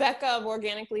 Becca of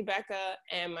Organically Becca,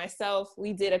 and myself,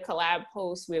 we did a collab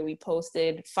post where we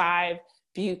posted 5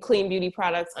 clean beauty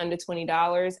products under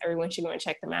 $20. Everyone should go and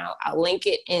check them out. I'll link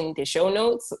it in the show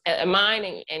notes of mine,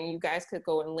 and you guys could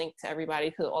go and link to everybody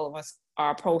because all of us,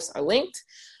 our posts are linked.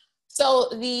 So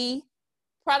the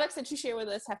products that you share with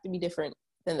us have to be different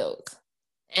than those.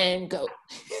 And go.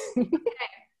 Okay.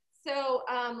 So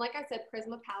like I said,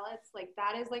 Prisma palettes, like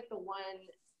that is like the one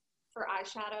for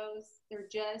eyeshadows. They're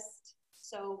just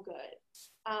so good.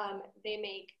 They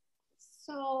make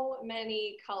so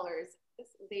many colors.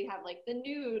 They have like the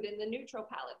nude and the neutral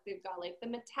palettes. They've got like the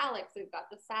metallics. They've got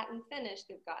the satin finish.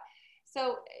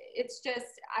 So it's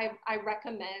just, I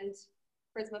recommend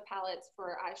Prisma palettes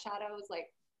for eyeshadows.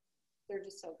 Like they're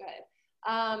just so good.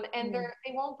 And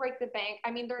they won't break the bank.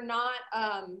 I mean, they're not,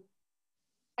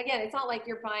 again, it's not like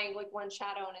you're buying like one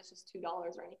shadow and it's just $2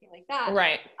 or anything like that.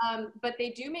 Right. But they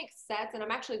do make sets, and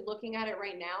I'm actually looking at it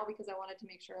right now because I wanted to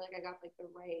make sure like I got like the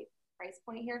right price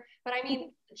point here. But I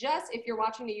mean, just if you're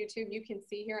watching the YouTube, you can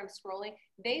see here, I'm scrolling,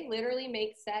 they literally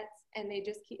make sets and it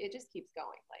just keeps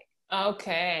going. Like,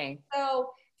 okay.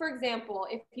 So for example,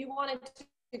 if you wanted to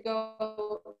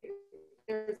go,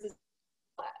 there's this,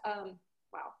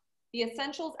 the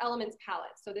Essentials Elements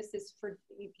palette. So this is for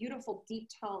beautiful deep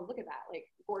tone. Look at that, like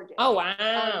gorgeous. Oh,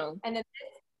 wow. And then,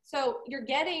 so you're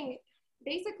getting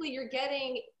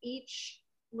each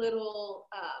little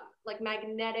like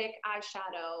magnetic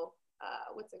eyeshadow.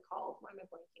 What's it called? Why am I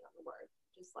blanking on the word?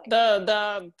 Just like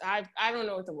I don't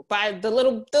know what the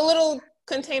little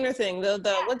container thing.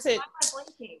 What's it? Why am I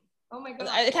blanking? Oh my god!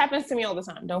 It happens to me all the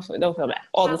time. Don't feel bad.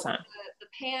 All the time. The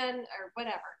pan or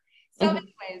whatever. So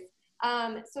anyways,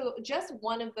 so just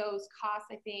one of those costs,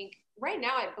 I think right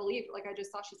now, I believe, like I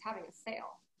just saw she's having a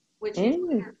sale, which is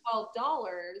 $12.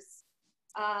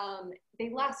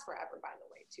 They last forever, by the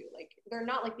way, too. Like they're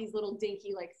not like these little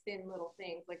dinky, like thin little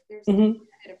things. Like there's a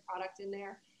bit of product in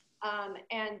there,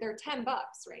 and they're $10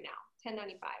 right now,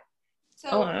 $10.95.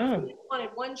 So if you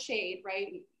wanted one shade,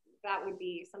 right? That would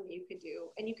be something you could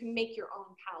do, and you can make your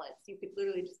own palettes. You could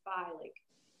literally just buy like,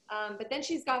 but then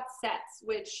she's got sets,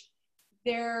 which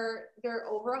they're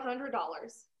over $100,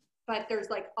 but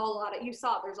there's like a lot of, there's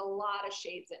a lot of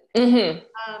shades in there.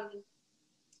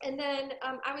 And then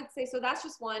I would say, so that's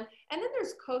just one. And then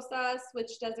there's Kosas,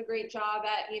 which does a great job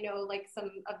at, like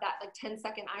some of that like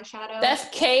 10-second eyeshadow. That's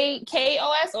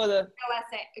K-O-S or the?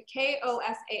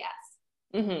 K-O-S-A-S.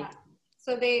 Yeah.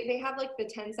 So they have like the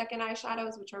 10-second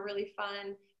eyeshadows, which are really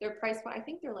fun. Their price point, I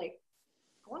think they're like,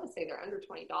 I want to say they're under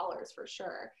 $20 for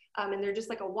sure. And they're just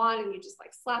like a wand and you just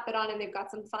like slap it on, and they've got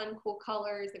some fun, cool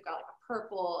colors. They've got like a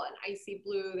purple, an icy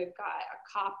blue. They've got a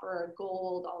copper, a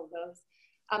gold, all of those.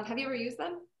 Have you ever used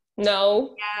them?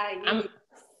 No. Yeah,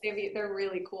 they're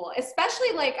really cool.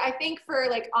 Especially like, I think for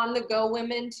like on the go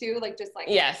women too, like just like,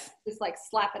 just like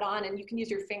slap it on and you can use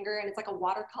your finger and it's like a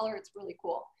watercolor. It's really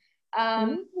cool.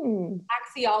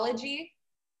 Axiology.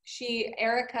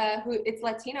 Erica, who it's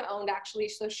Latina owned actually.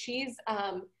 So she's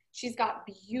got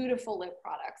beautiful lip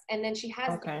products. And then she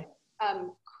has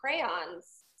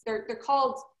crayons. They're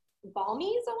called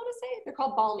Balmies, I want to say. They're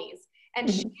called Balmies. And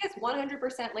she is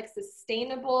 100% like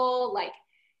sustainable, like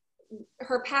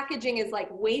her packaging is like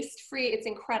waste free. It's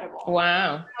incredible.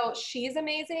 Wow. So she's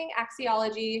amazing.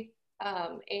 Axiology,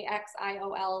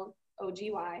 Axiology.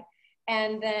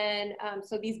 And then,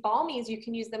 so these Balmies, you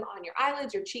can use them on your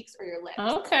eyelids, your cheeks, or your lips.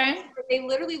 Okay. They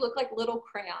literally look like little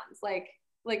crayons. Like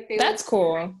they That's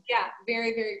cool. Yeah,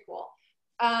 very, very cool.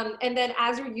 And then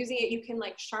as you're using it, you can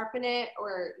like sharpen it,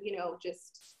 or,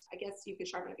 just, I guess you could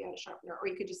sharpen it if you had a sharpener, or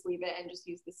you could just leave it and just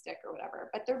use the stick or whatever.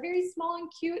 But they're very small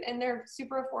and cute, and they're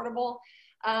super affordable.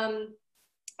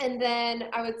 And then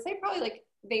I would say probably like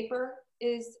Vapor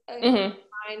is a Mm-hmm.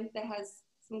 line that has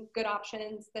some good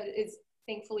options that is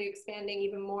thankfully expanding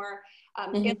even more.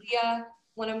 Mm-hmm. Ilia,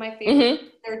 one of my favorites. Mm-hmm.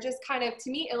 They're just kind of,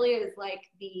 to me, Ilia is like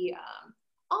the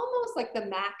almost like the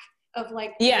Mac of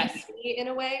like Yes. in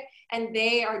a way, and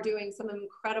they are doing some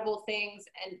incredible things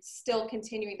and still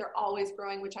continuing. They're always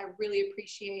growing, which I really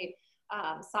appreciate.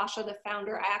 Sasha, the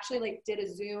founder, I actually like did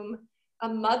a Zoom, a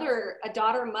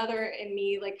daughter mother and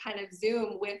me like kind of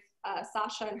Zoom with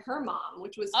Sasha and her mom,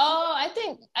 which was Oh, I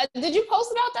think, did you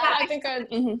post about that? yeah, I think mhm.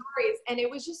 stories, and it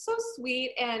was just so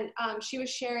sweet. And she was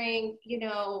sharing,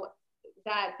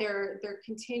 that they're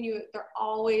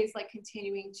always like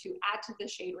continuing to add to the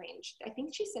shade range. I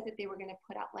think she said that they were going to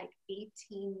put out like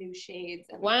 18 new shades,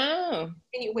 and Wow.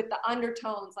 with the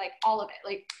undertones, like all of it,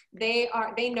 like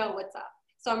they know what's up.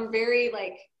 So I'm very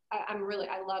like I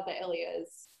love that Ilia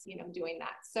is doing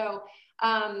that. So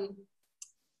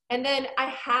and then I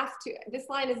have to, this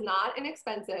line is not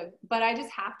inexpensive, but I just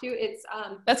have to,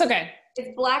 That's okay. it's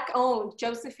Black owned,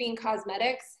 Josephine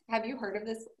Cosmetics. Have you heard of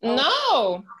this?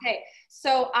 No. Okay.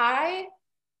 So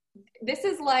this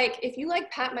is like, if you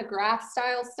like Pat McGrath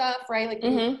style stuff, right? Like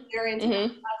they're into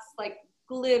Mm-hmm. like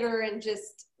glitter and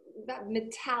just that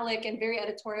metallic and very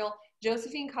editorial.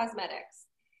 Josephine Cosmetics.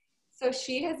 So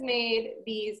she has made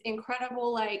these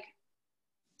incredible, like,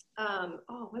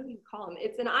 what do you call them?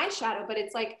 It's an eyeshadow, but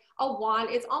it's like a wand.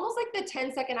 It's almost like the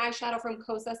 10-second eyeshadow from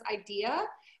Kosas Idea,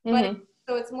 but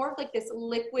so it's more of like this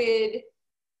liquid.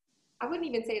 I wouldn't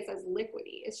even say it's as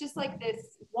liquidy. It's just like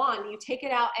this wand. You take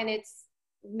it out and it's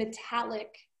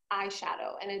metallic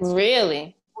eyeshadow, and it's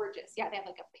really gorgeous. Yeah, they have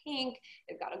like a pink.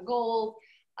 They've got a gold.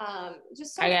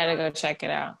 Just so I gotta go check it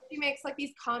out. she makes like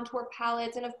these contour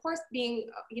palettes, and of course, being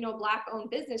Black owned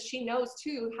business, she knows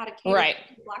too how to cater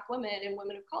to Black women and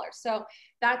women of color. So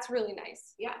that's really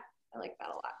nice. Yeah, I like that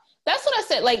a lot. That's what I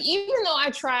said. Like, even though I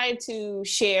try to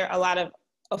share a lot of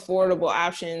affordable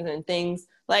options and things,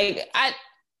 like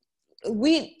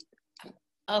what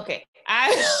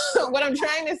I'm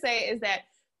trying to say is that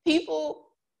people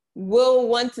will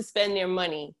want to spend their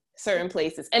money certain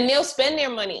places, and they'll spend their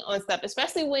money on stuff,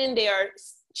 especially when they are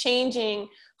changing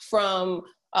from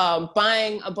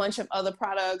buying a bunch of other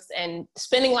products and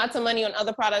spending lots of money on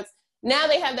other products. Now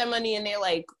they have that money and they're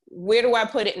like, where do I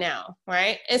put it now?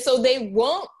 Right. And so they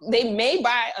may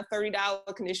buy a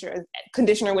 $30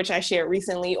 conditioner, which I shared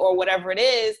recently, or whatever it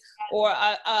is, or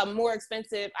a more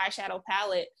expensive eyeshadow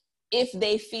palette, if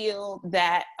they feel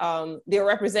that they're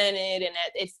represented and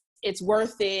that it's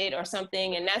worth it or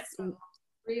something. And that's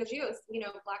Rio Gio is,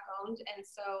 Black owned. And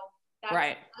so that's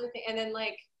right. another thing. And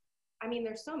then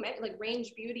there's so many, like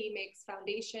Range Beauty makes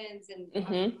foundations and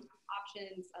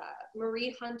options.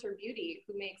 Marie Hunter Beauty,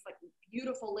 who makes like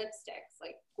beautiful lipsticks,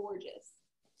 like gorgeous.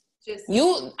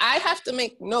 I have to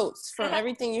make notes from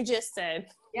everything you just said.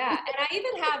 Yeah. And I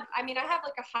even have, I have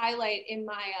like a highlight in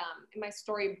my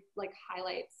story, like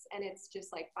highlights, and it's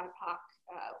just like BIPOC,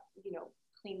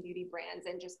 clean beauty brands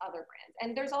and just other brands.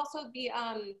 And there's also the,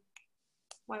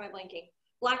 why am I blanking?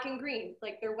 Black and Green,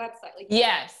 like their website. Like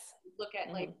yes. Look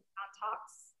at like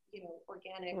non-tox,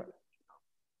 organic.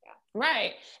 Yeah.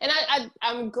 Right. And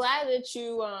I'm glad that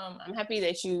you, I'm happy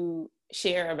that you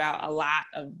share about a lot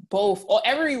of both, or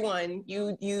everyone.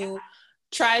 You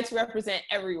try to represent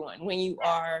everyone when you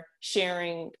are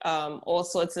sharing all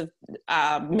sorts of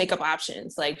makeup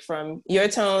options, like from your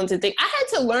tones and things. I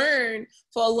had to learn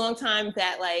for a long time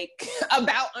that like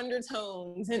about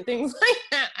undertones and things like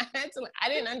that. I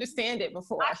didn't understand it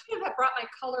before. I should have brought my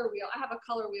color wheel. I have a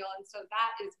color wheel, and so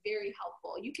that is very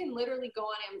helpful. You can literally go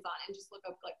on Amazon and just look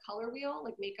up like color wheel,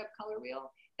 like makeup color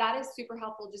wheel. That is super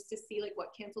helpful just to see like what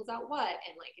cancels out what,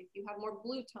 and like if you have more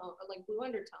blue tone or like blue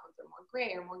undertones or more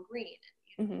gray or more green.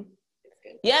 It's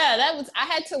good. Yeah, I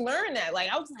had to learn that. Like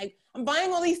I was like, I'm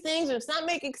buying all these things and it's not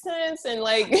making sense, and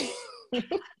like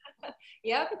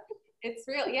yep, it's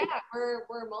real. Yeah,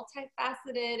 we're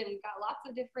multifaceted, and we've got lots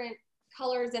of different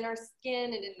colors in our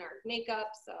skin and in our makeup.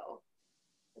 So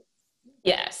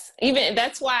yes, even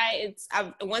that's why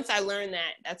once I learned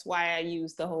that, that's why I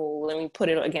use the whole, let me put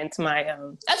it against my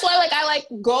that's why I like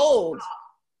gold.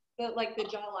 But like the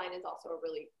jawline is also a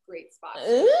really great spot.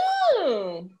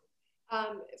 Ooh.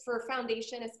 For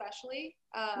foundation especially,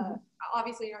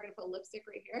 obviously you're not going to put lipstick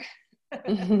right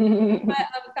here,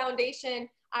 but foundation,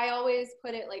 I always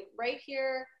put it like right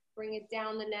here, bring it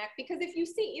down the neck, because if you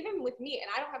see, even with me, and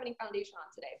I don't have any foundation on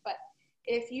today, but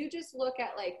if you just look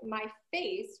at like my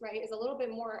face, right, is a little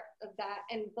bit more of that,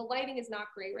 and the lighting is not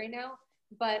great right now,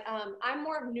 but I'm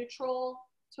more of neutral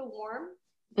to warm,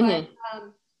 but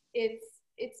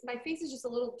it's my face is just a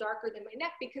little darker than my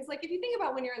neck, because like if you think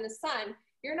about when you're in the sun,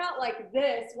 you're not like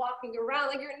this walking around,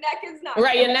 like your neck is not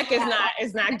right. Your neck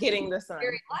is not getting the sun.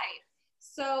 Very light.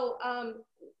 So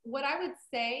what I would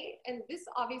say, and this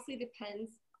obviously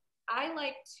depends, I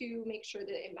like to make sure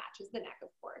that it matches the neck, of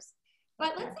course.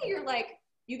 But let's say you're like,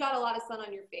 you got a lot of sun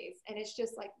on your face and it's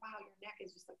just like, wow, your neck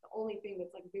is just like the only thing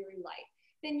that's like very light.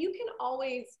 Then you can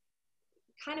always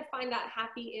kind of find that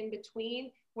happy in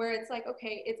between where it's like,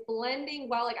 okay, it's blending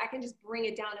well, like I can just bring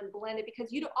it down and blend it,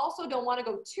 because you also don't want to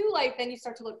go too light, then you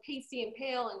start to look pasty and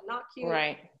pale and not cute.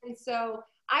 Right. And so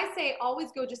I say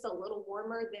always go just a little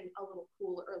warmer than a little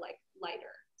cooler or like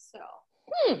lighter. So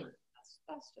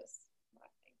that's just what I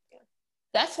think. Yeah.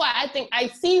 That's why I think I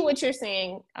see what you're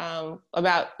saying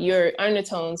about your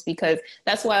undertones, because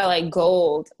that's why like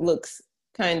gold looks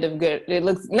kind of good. It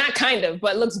looks not kind of,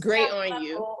 but looks great on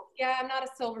you. Gold. Yeah, I'm not a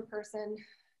silver person.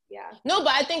 Yeah. No,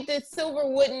 but I think that silver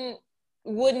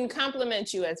wouldn't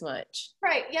complement you as much.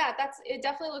 Right. Yeah, it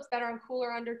definitely looks better on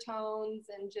cooler undertones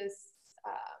and just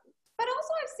but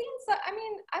also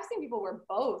I've seen people wear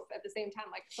both at the same time,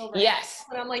 like silver. Yes.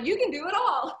 And I'm like, you can do it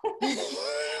all.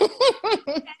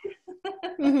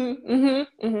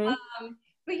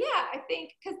 But yeah, I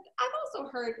think, because I've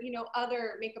also heard,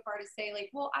 other makeup artists say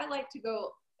like, well, I like to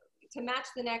go to match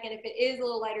the neck, and if it is a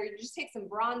little lighter, you just take some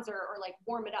bronzer or like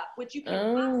warm it up, which you can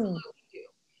absolutely do.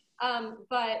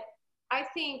 But I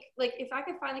think like if I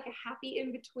could find like a happy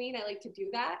in between, I like to do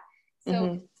that.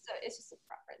 So it's just a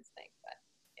preference thing, but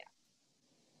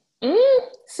yeah.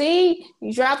 See,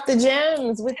 you dropped the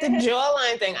gems with the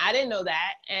jawline thing. I didn't know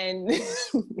that. And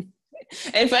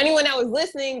and for anyone that was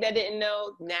listening that didn't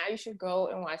know, now you should go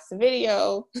and watch the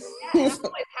video. Yeah, and I'm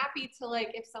always happy to,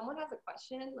 like, if someone has a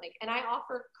question, like, and I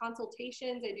offer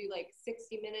consultations. I do like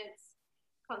 60 minutes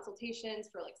consultations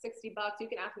for like $60. You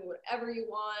can ask me whatever you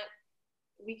want.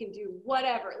 We can do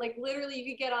whatever. Like literally you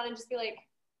could get on and just be like,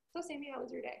 so Sammy, how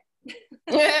was your day?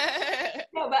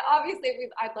 No, but obviously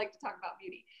I'd like to talk about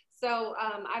beauty. So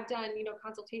I've done,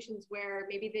 consultations where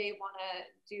maybe they want to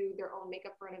do their own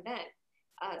makeup for an event.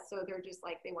 So they're just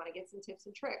like, they want to get some tips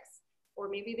and tricks. Or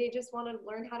maybe they just want to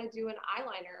learn how to do an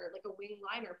eyeliner, like a wing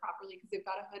liner properly, because they've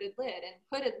got a hooded lid. And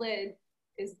hooded lid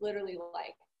is literally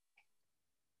like,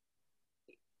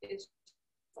 it's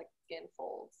like skin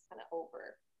folds kind of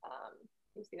over.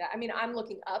 You see that? I mean, I'm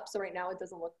looking up, so right now it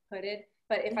doesn't look hooded.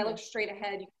 But if I look straight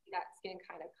ahead, you can see that skin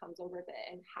kind of comes over a bit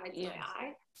and hides my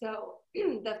eye. So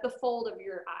the fold of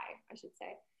your eye, I should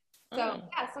say. So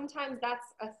yeah, sometimes that's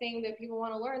a thing that people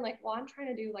want to learn. Like, well, I'm trying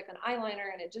to do like an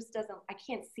eyeliner and it just doesn't, I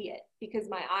can't see it because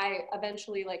my eye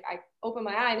eventually, like I open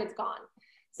my eye and it's gone.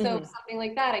 So something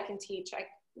like that I can teach.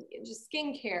 Just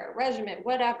skincare, regimen,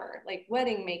 whatever, like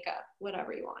wedding makeup,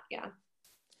 whatever you want. Yeah.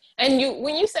 And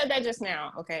when you said that just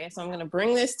now, okay, so I'm going to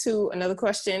bring this to another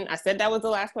question. I said that was the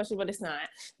last question, but it's not,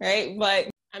 right? But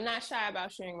I'm not shy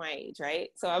about sharing my age, right?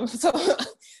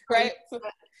 Right?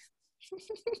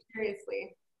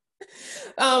 Seriously.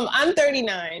 I'm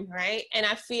 39, right? And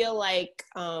I feel like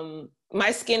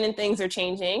my skin and things are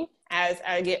changing as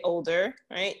I get older,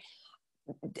 right?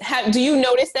 Do you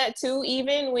notice that too,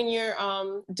 even when you're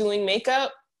doing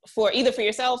makeup for either for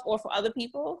yourself or for other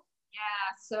people?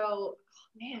 Yeah. So,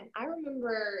 man, I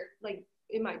remember like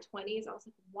in my 20s, I was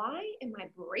like, why am I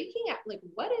breaking out? Like,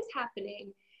 what is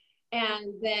happening?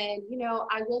 And then,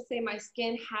 I will say my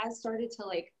skin has started to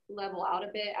like level out a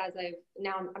bit as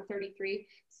I'm 33.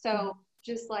 So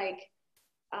just like,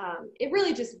 it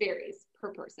really just varies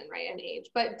per person, right? And age,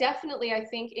 but definitely I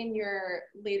think in your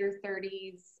later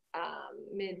 30s,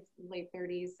 late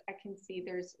 30s, I can see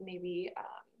there's maybe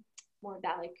more of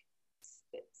that like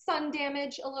sun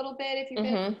damage a little bit if you've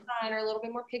been in the sun, or a little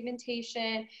bit more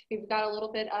pigmentation. You've got a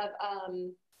little bit of,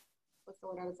 what's the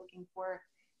word I was looking for?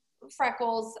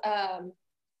 Freckles.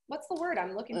 What's the word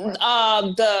I'm looking for?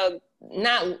 The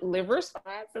not liver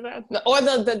spots or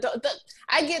the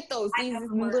I get those these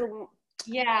little.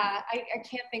 Yeah, I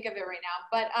can't think of it right now,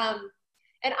 but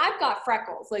and I've got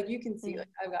freckles, like you can see, like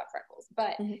I've got freckles,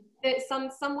 but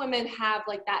some women have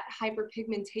like that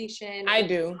hyperpigmentation. I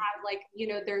do have like,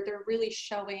 they're really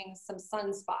showing some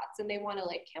sunspots and they want to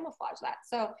like camouflage that.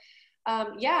 So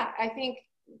yeah, I think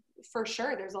for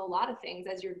sure there's a lot of things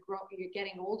as you're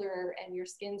getting older and your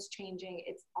skin's changing.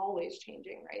 It's always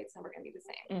changing, right? It's never going to be the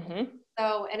same.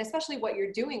 So, and especially what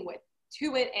you're doing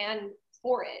to it and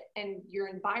for it, and your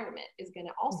environment is going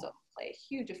to also play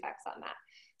huge effects on that.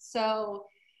 So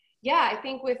yeah, I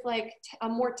think with like a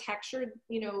more textured,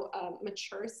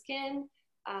 mature skin,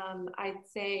 I'd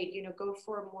say, go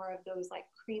for more of those like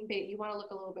cream bait. You want to look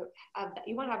a little bit of that.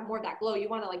 You want to have more of that glow. You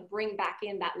want to like bring back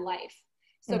in that life.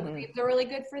 So creams are really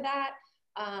good for that.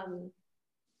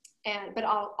 but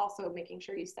also making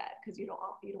sure you set, because you don't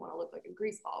want to look like a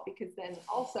grease ball, because then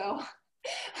also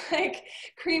like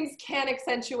creams can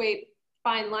accentuate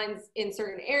fine lines in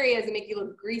certain areas and make you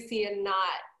look greasy and not,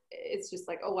 it's just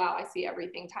like, oh wow, I see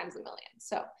everything times a million.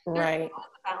 So there's a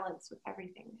balance with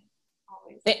everything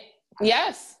always.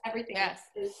 Yes. Everything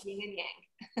is yin and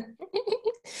yang.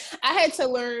 I had to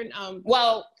learn,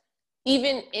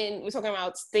 even we're talking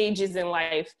about stages in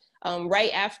life,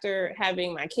 right after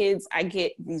having my kids, I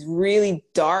get these really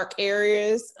dark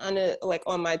areas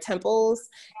on my temples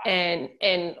and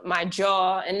my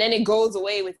jaw, and then it goes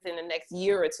away within the next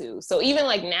year or two. So even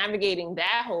like navigating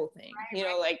that whole thing,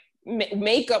 like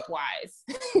makeup wise.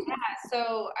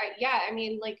 I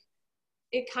mean, like,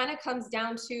 it kind of comes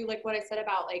down to like what I said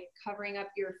about like covering up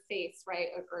your face, right?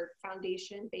 Or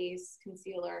foundation, base,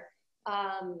 concealer.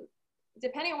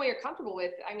 Depending on what you're comfortable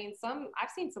with. I mean, I've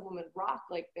seen some women rock,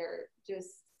 like they're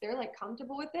like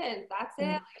comfortable with it, and that's it.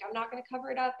 Like, I'm not going to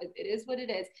cover it up. It is what it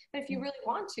is. But if you really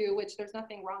want to, which there's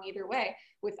nothing wrong either way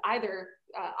with either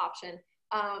option,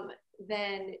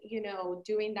 then,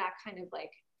 doing that kind of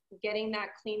like getting that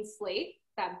clean slate,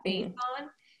 that base on,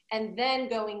 and then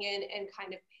going in and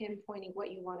kind of pinpointing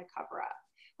what you want to cover up,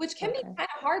 which can be kind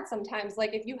of hard sometimes.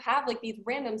 Like if you have like these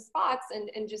random spots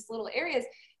and just little areas,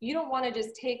 you don't want to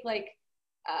just take like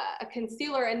a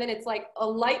concealer and then it's like a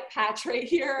light patch right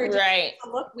here, or just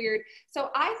look weird. So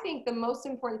I think the most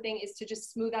important thing is to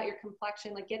just smooth out your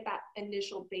complexion, like get that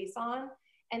initial base on,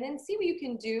 and then see what you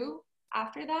can do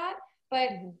after that. But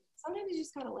sometimes you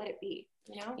just gotta let it be,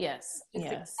 Yes.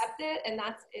 Just accept it, and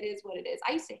it is what it is.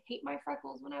 I used to hate my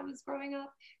freckles when I was growing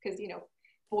up, because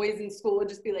boys in school would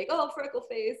just be like, oh, freckle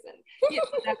face, and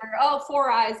whatever. Oh, 4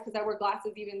 eyes, because I wore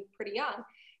glasses even pretty young.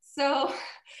 So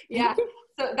yeah,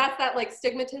 so that's that like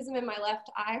stigmatism in my left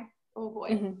eye. Oh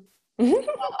boy.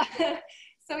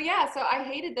 So I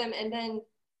hated them, and then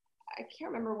I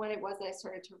can't remember when it was that I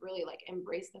started to really like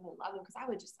embrace them and love them, because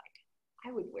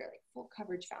I would wear like full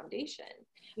coverage foundation.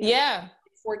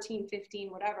 14, 15,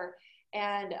 whatever.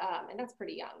 And that's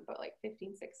pretty young, but like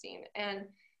 15, 16. And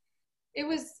it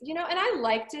was, and I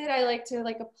liked it. I like to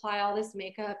like apply all this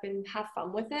makeup and have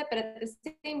fun with it. But at the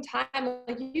same time,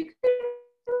 like you could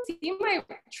see my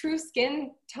true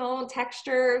skin tone,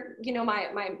 texture,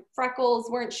 my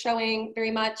freckles weren't showing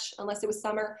very much unless it was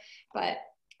summer. But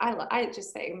I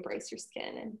just say embrace your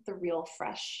skin and the real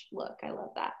fresh look. I love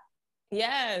that.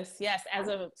 Yes. As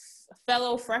a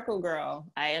fellow freckle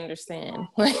girl, I understand.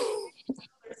 They're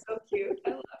so cute.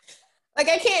 I love it. Like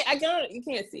you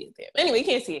can't see it there. Anyway, you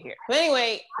can't see it here. But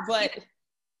anyway,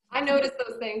 I noticed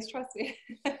those things, trust me.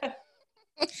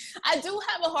 I do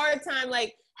have a hard time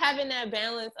like having that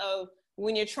balance of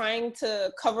when you're trying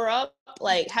to cover up,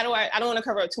 like I don't want to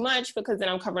cover up too much, because then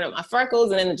I'm covering up my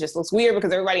freckles and then it just looks weird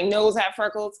because everybody knows I have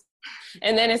freckles.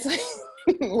 And then it's like,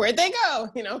 where'd they go?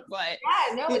 But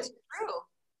yeah, no, it's true.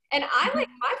 And I like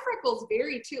my freckles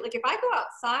vary too. Like if I go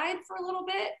outside for a little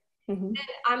bit, then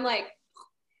I'm like,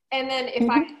 and then if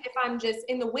I'm just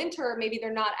in the winter, maybe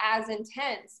they're not as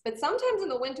intense. But sometimes in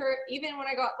the winter, even when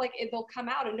I go out, like they'll come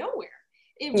out of nowhere.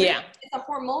 It's a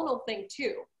hormonal thing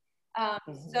too.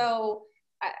 So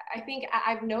I think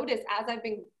I've noticed as I've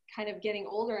been kind of getting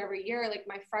older every year, like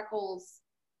my freckles,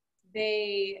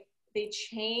 they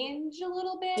change a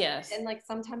little bit. Yes. And like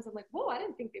sometimes I'm like, whoa, I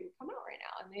didn't think they would come out right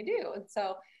now. And they do. And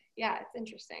so yeah, it's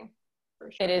interesting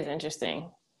for sure. It is interesting.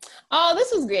 Oh,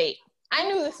 this was great. I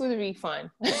knew this would be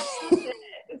fun. This is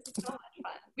so much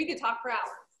fun. We could talk for hours.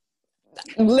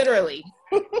 Literally.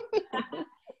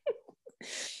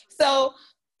 So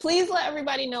please let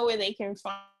everybody know where they can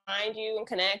find you and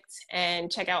connect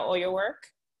and check out all your work.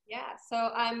 Yeah,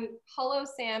 so I'm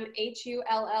HulloSam,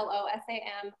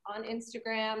 HULLOSAM on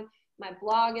Instagram. My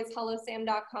blog is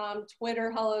hullosam.com,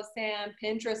 Twitter HulloSam,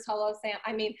 Pinterest HulloSam.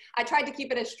 I mean, I tried to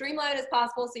keep it as streamlined as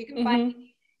possible so you can find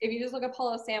me. If you just look up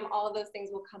HulloSam, all of those things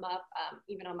will come up,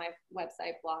 even on my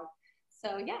website blog.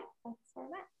 So yeah, that's where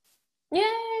I'm at.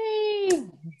 Yay!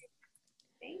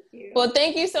 Thank you. Well,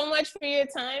 thank you so much for your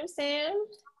time, Sam.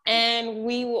 And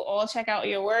we will all check out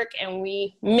your work, and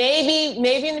we maybe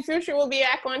in the future we'll be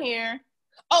back on here.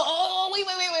 Oh,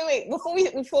 wait. Before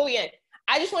we end,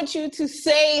 I just want you to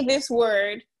say this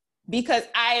word, because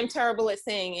I am terrible at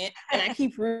saying it and I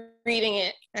keep reading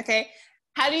it. Okay.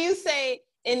 How do you say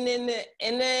in the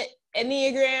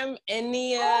Enneagram?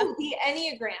 Oh, the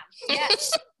Enneagram.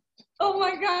 Yes. Oh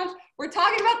my gosh. We're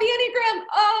talking about the Enneagram.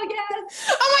 Oh yes.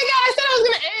 Oh my God, I said I was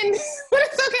gonna end, but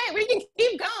it's okay. We can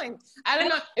keep going. I don't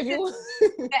know if you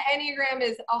the Enneagram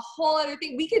is a whole other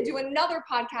thing. We could do another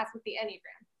podcast with the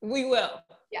Enneagram. We will.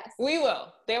 Yes. We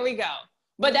will. There we go.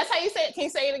 But that's how you say it. Can you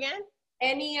say it again?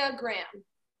 Enneagram.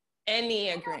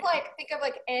 Enneagram. Think of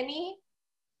like any,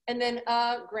 and then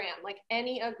a gram, like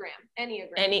Enneagram.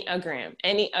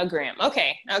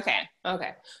 Okay.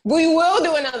 We will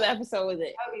do another episode with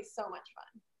it. That would be so much fun.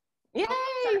 Yay!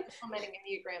 I'll start implementing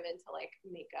Enneagram into like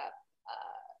makeup,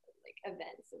 like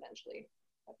events eventually.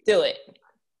 Do it.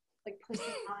 Like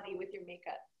personality with your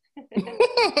makeup.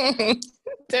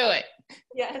 Do it.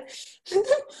 Yes.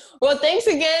 Well, thanks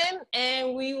again,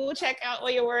 and we will check out all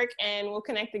your work, and we'll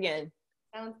connect again.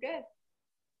 Sounds good.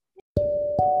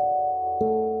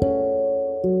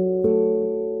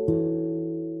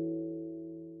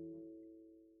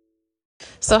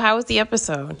 So how was the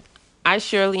episode? I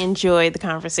surely enjoyed the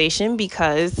conversation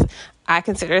because I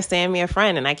consider Sammy a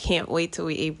friend, and I can't wait till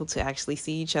we're able to actually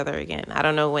see each other again. I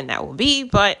don't know when that will be,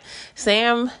 but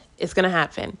Sam, it's going to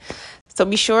happen. So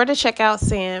be sure to check out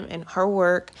Sam and her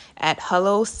work at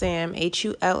Hullo Sam,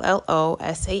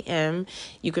 HULLOSAM.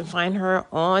 You can find her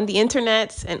on the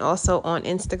internet and also on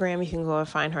Instagram. You can go and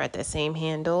find her at that same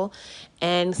handle.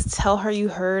 And tell her you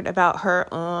heard about her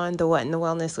on the What in the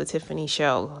Wellness with Tiffany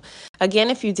show. Again,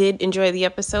 if you did enjoy the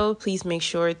episode, please make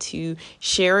sure to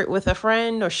share it with a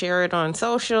friend or share it on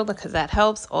social because that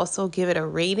helps. Also, give it a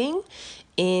rating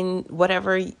in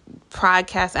whatever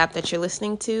podcast app that you're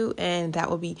listening to, and that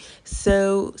will be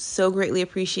so greatly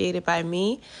appreciated by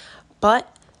me.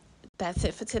 But that's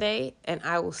it for today, and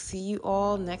I will see you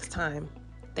all next time.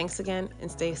 Thanks again, and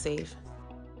stay safe.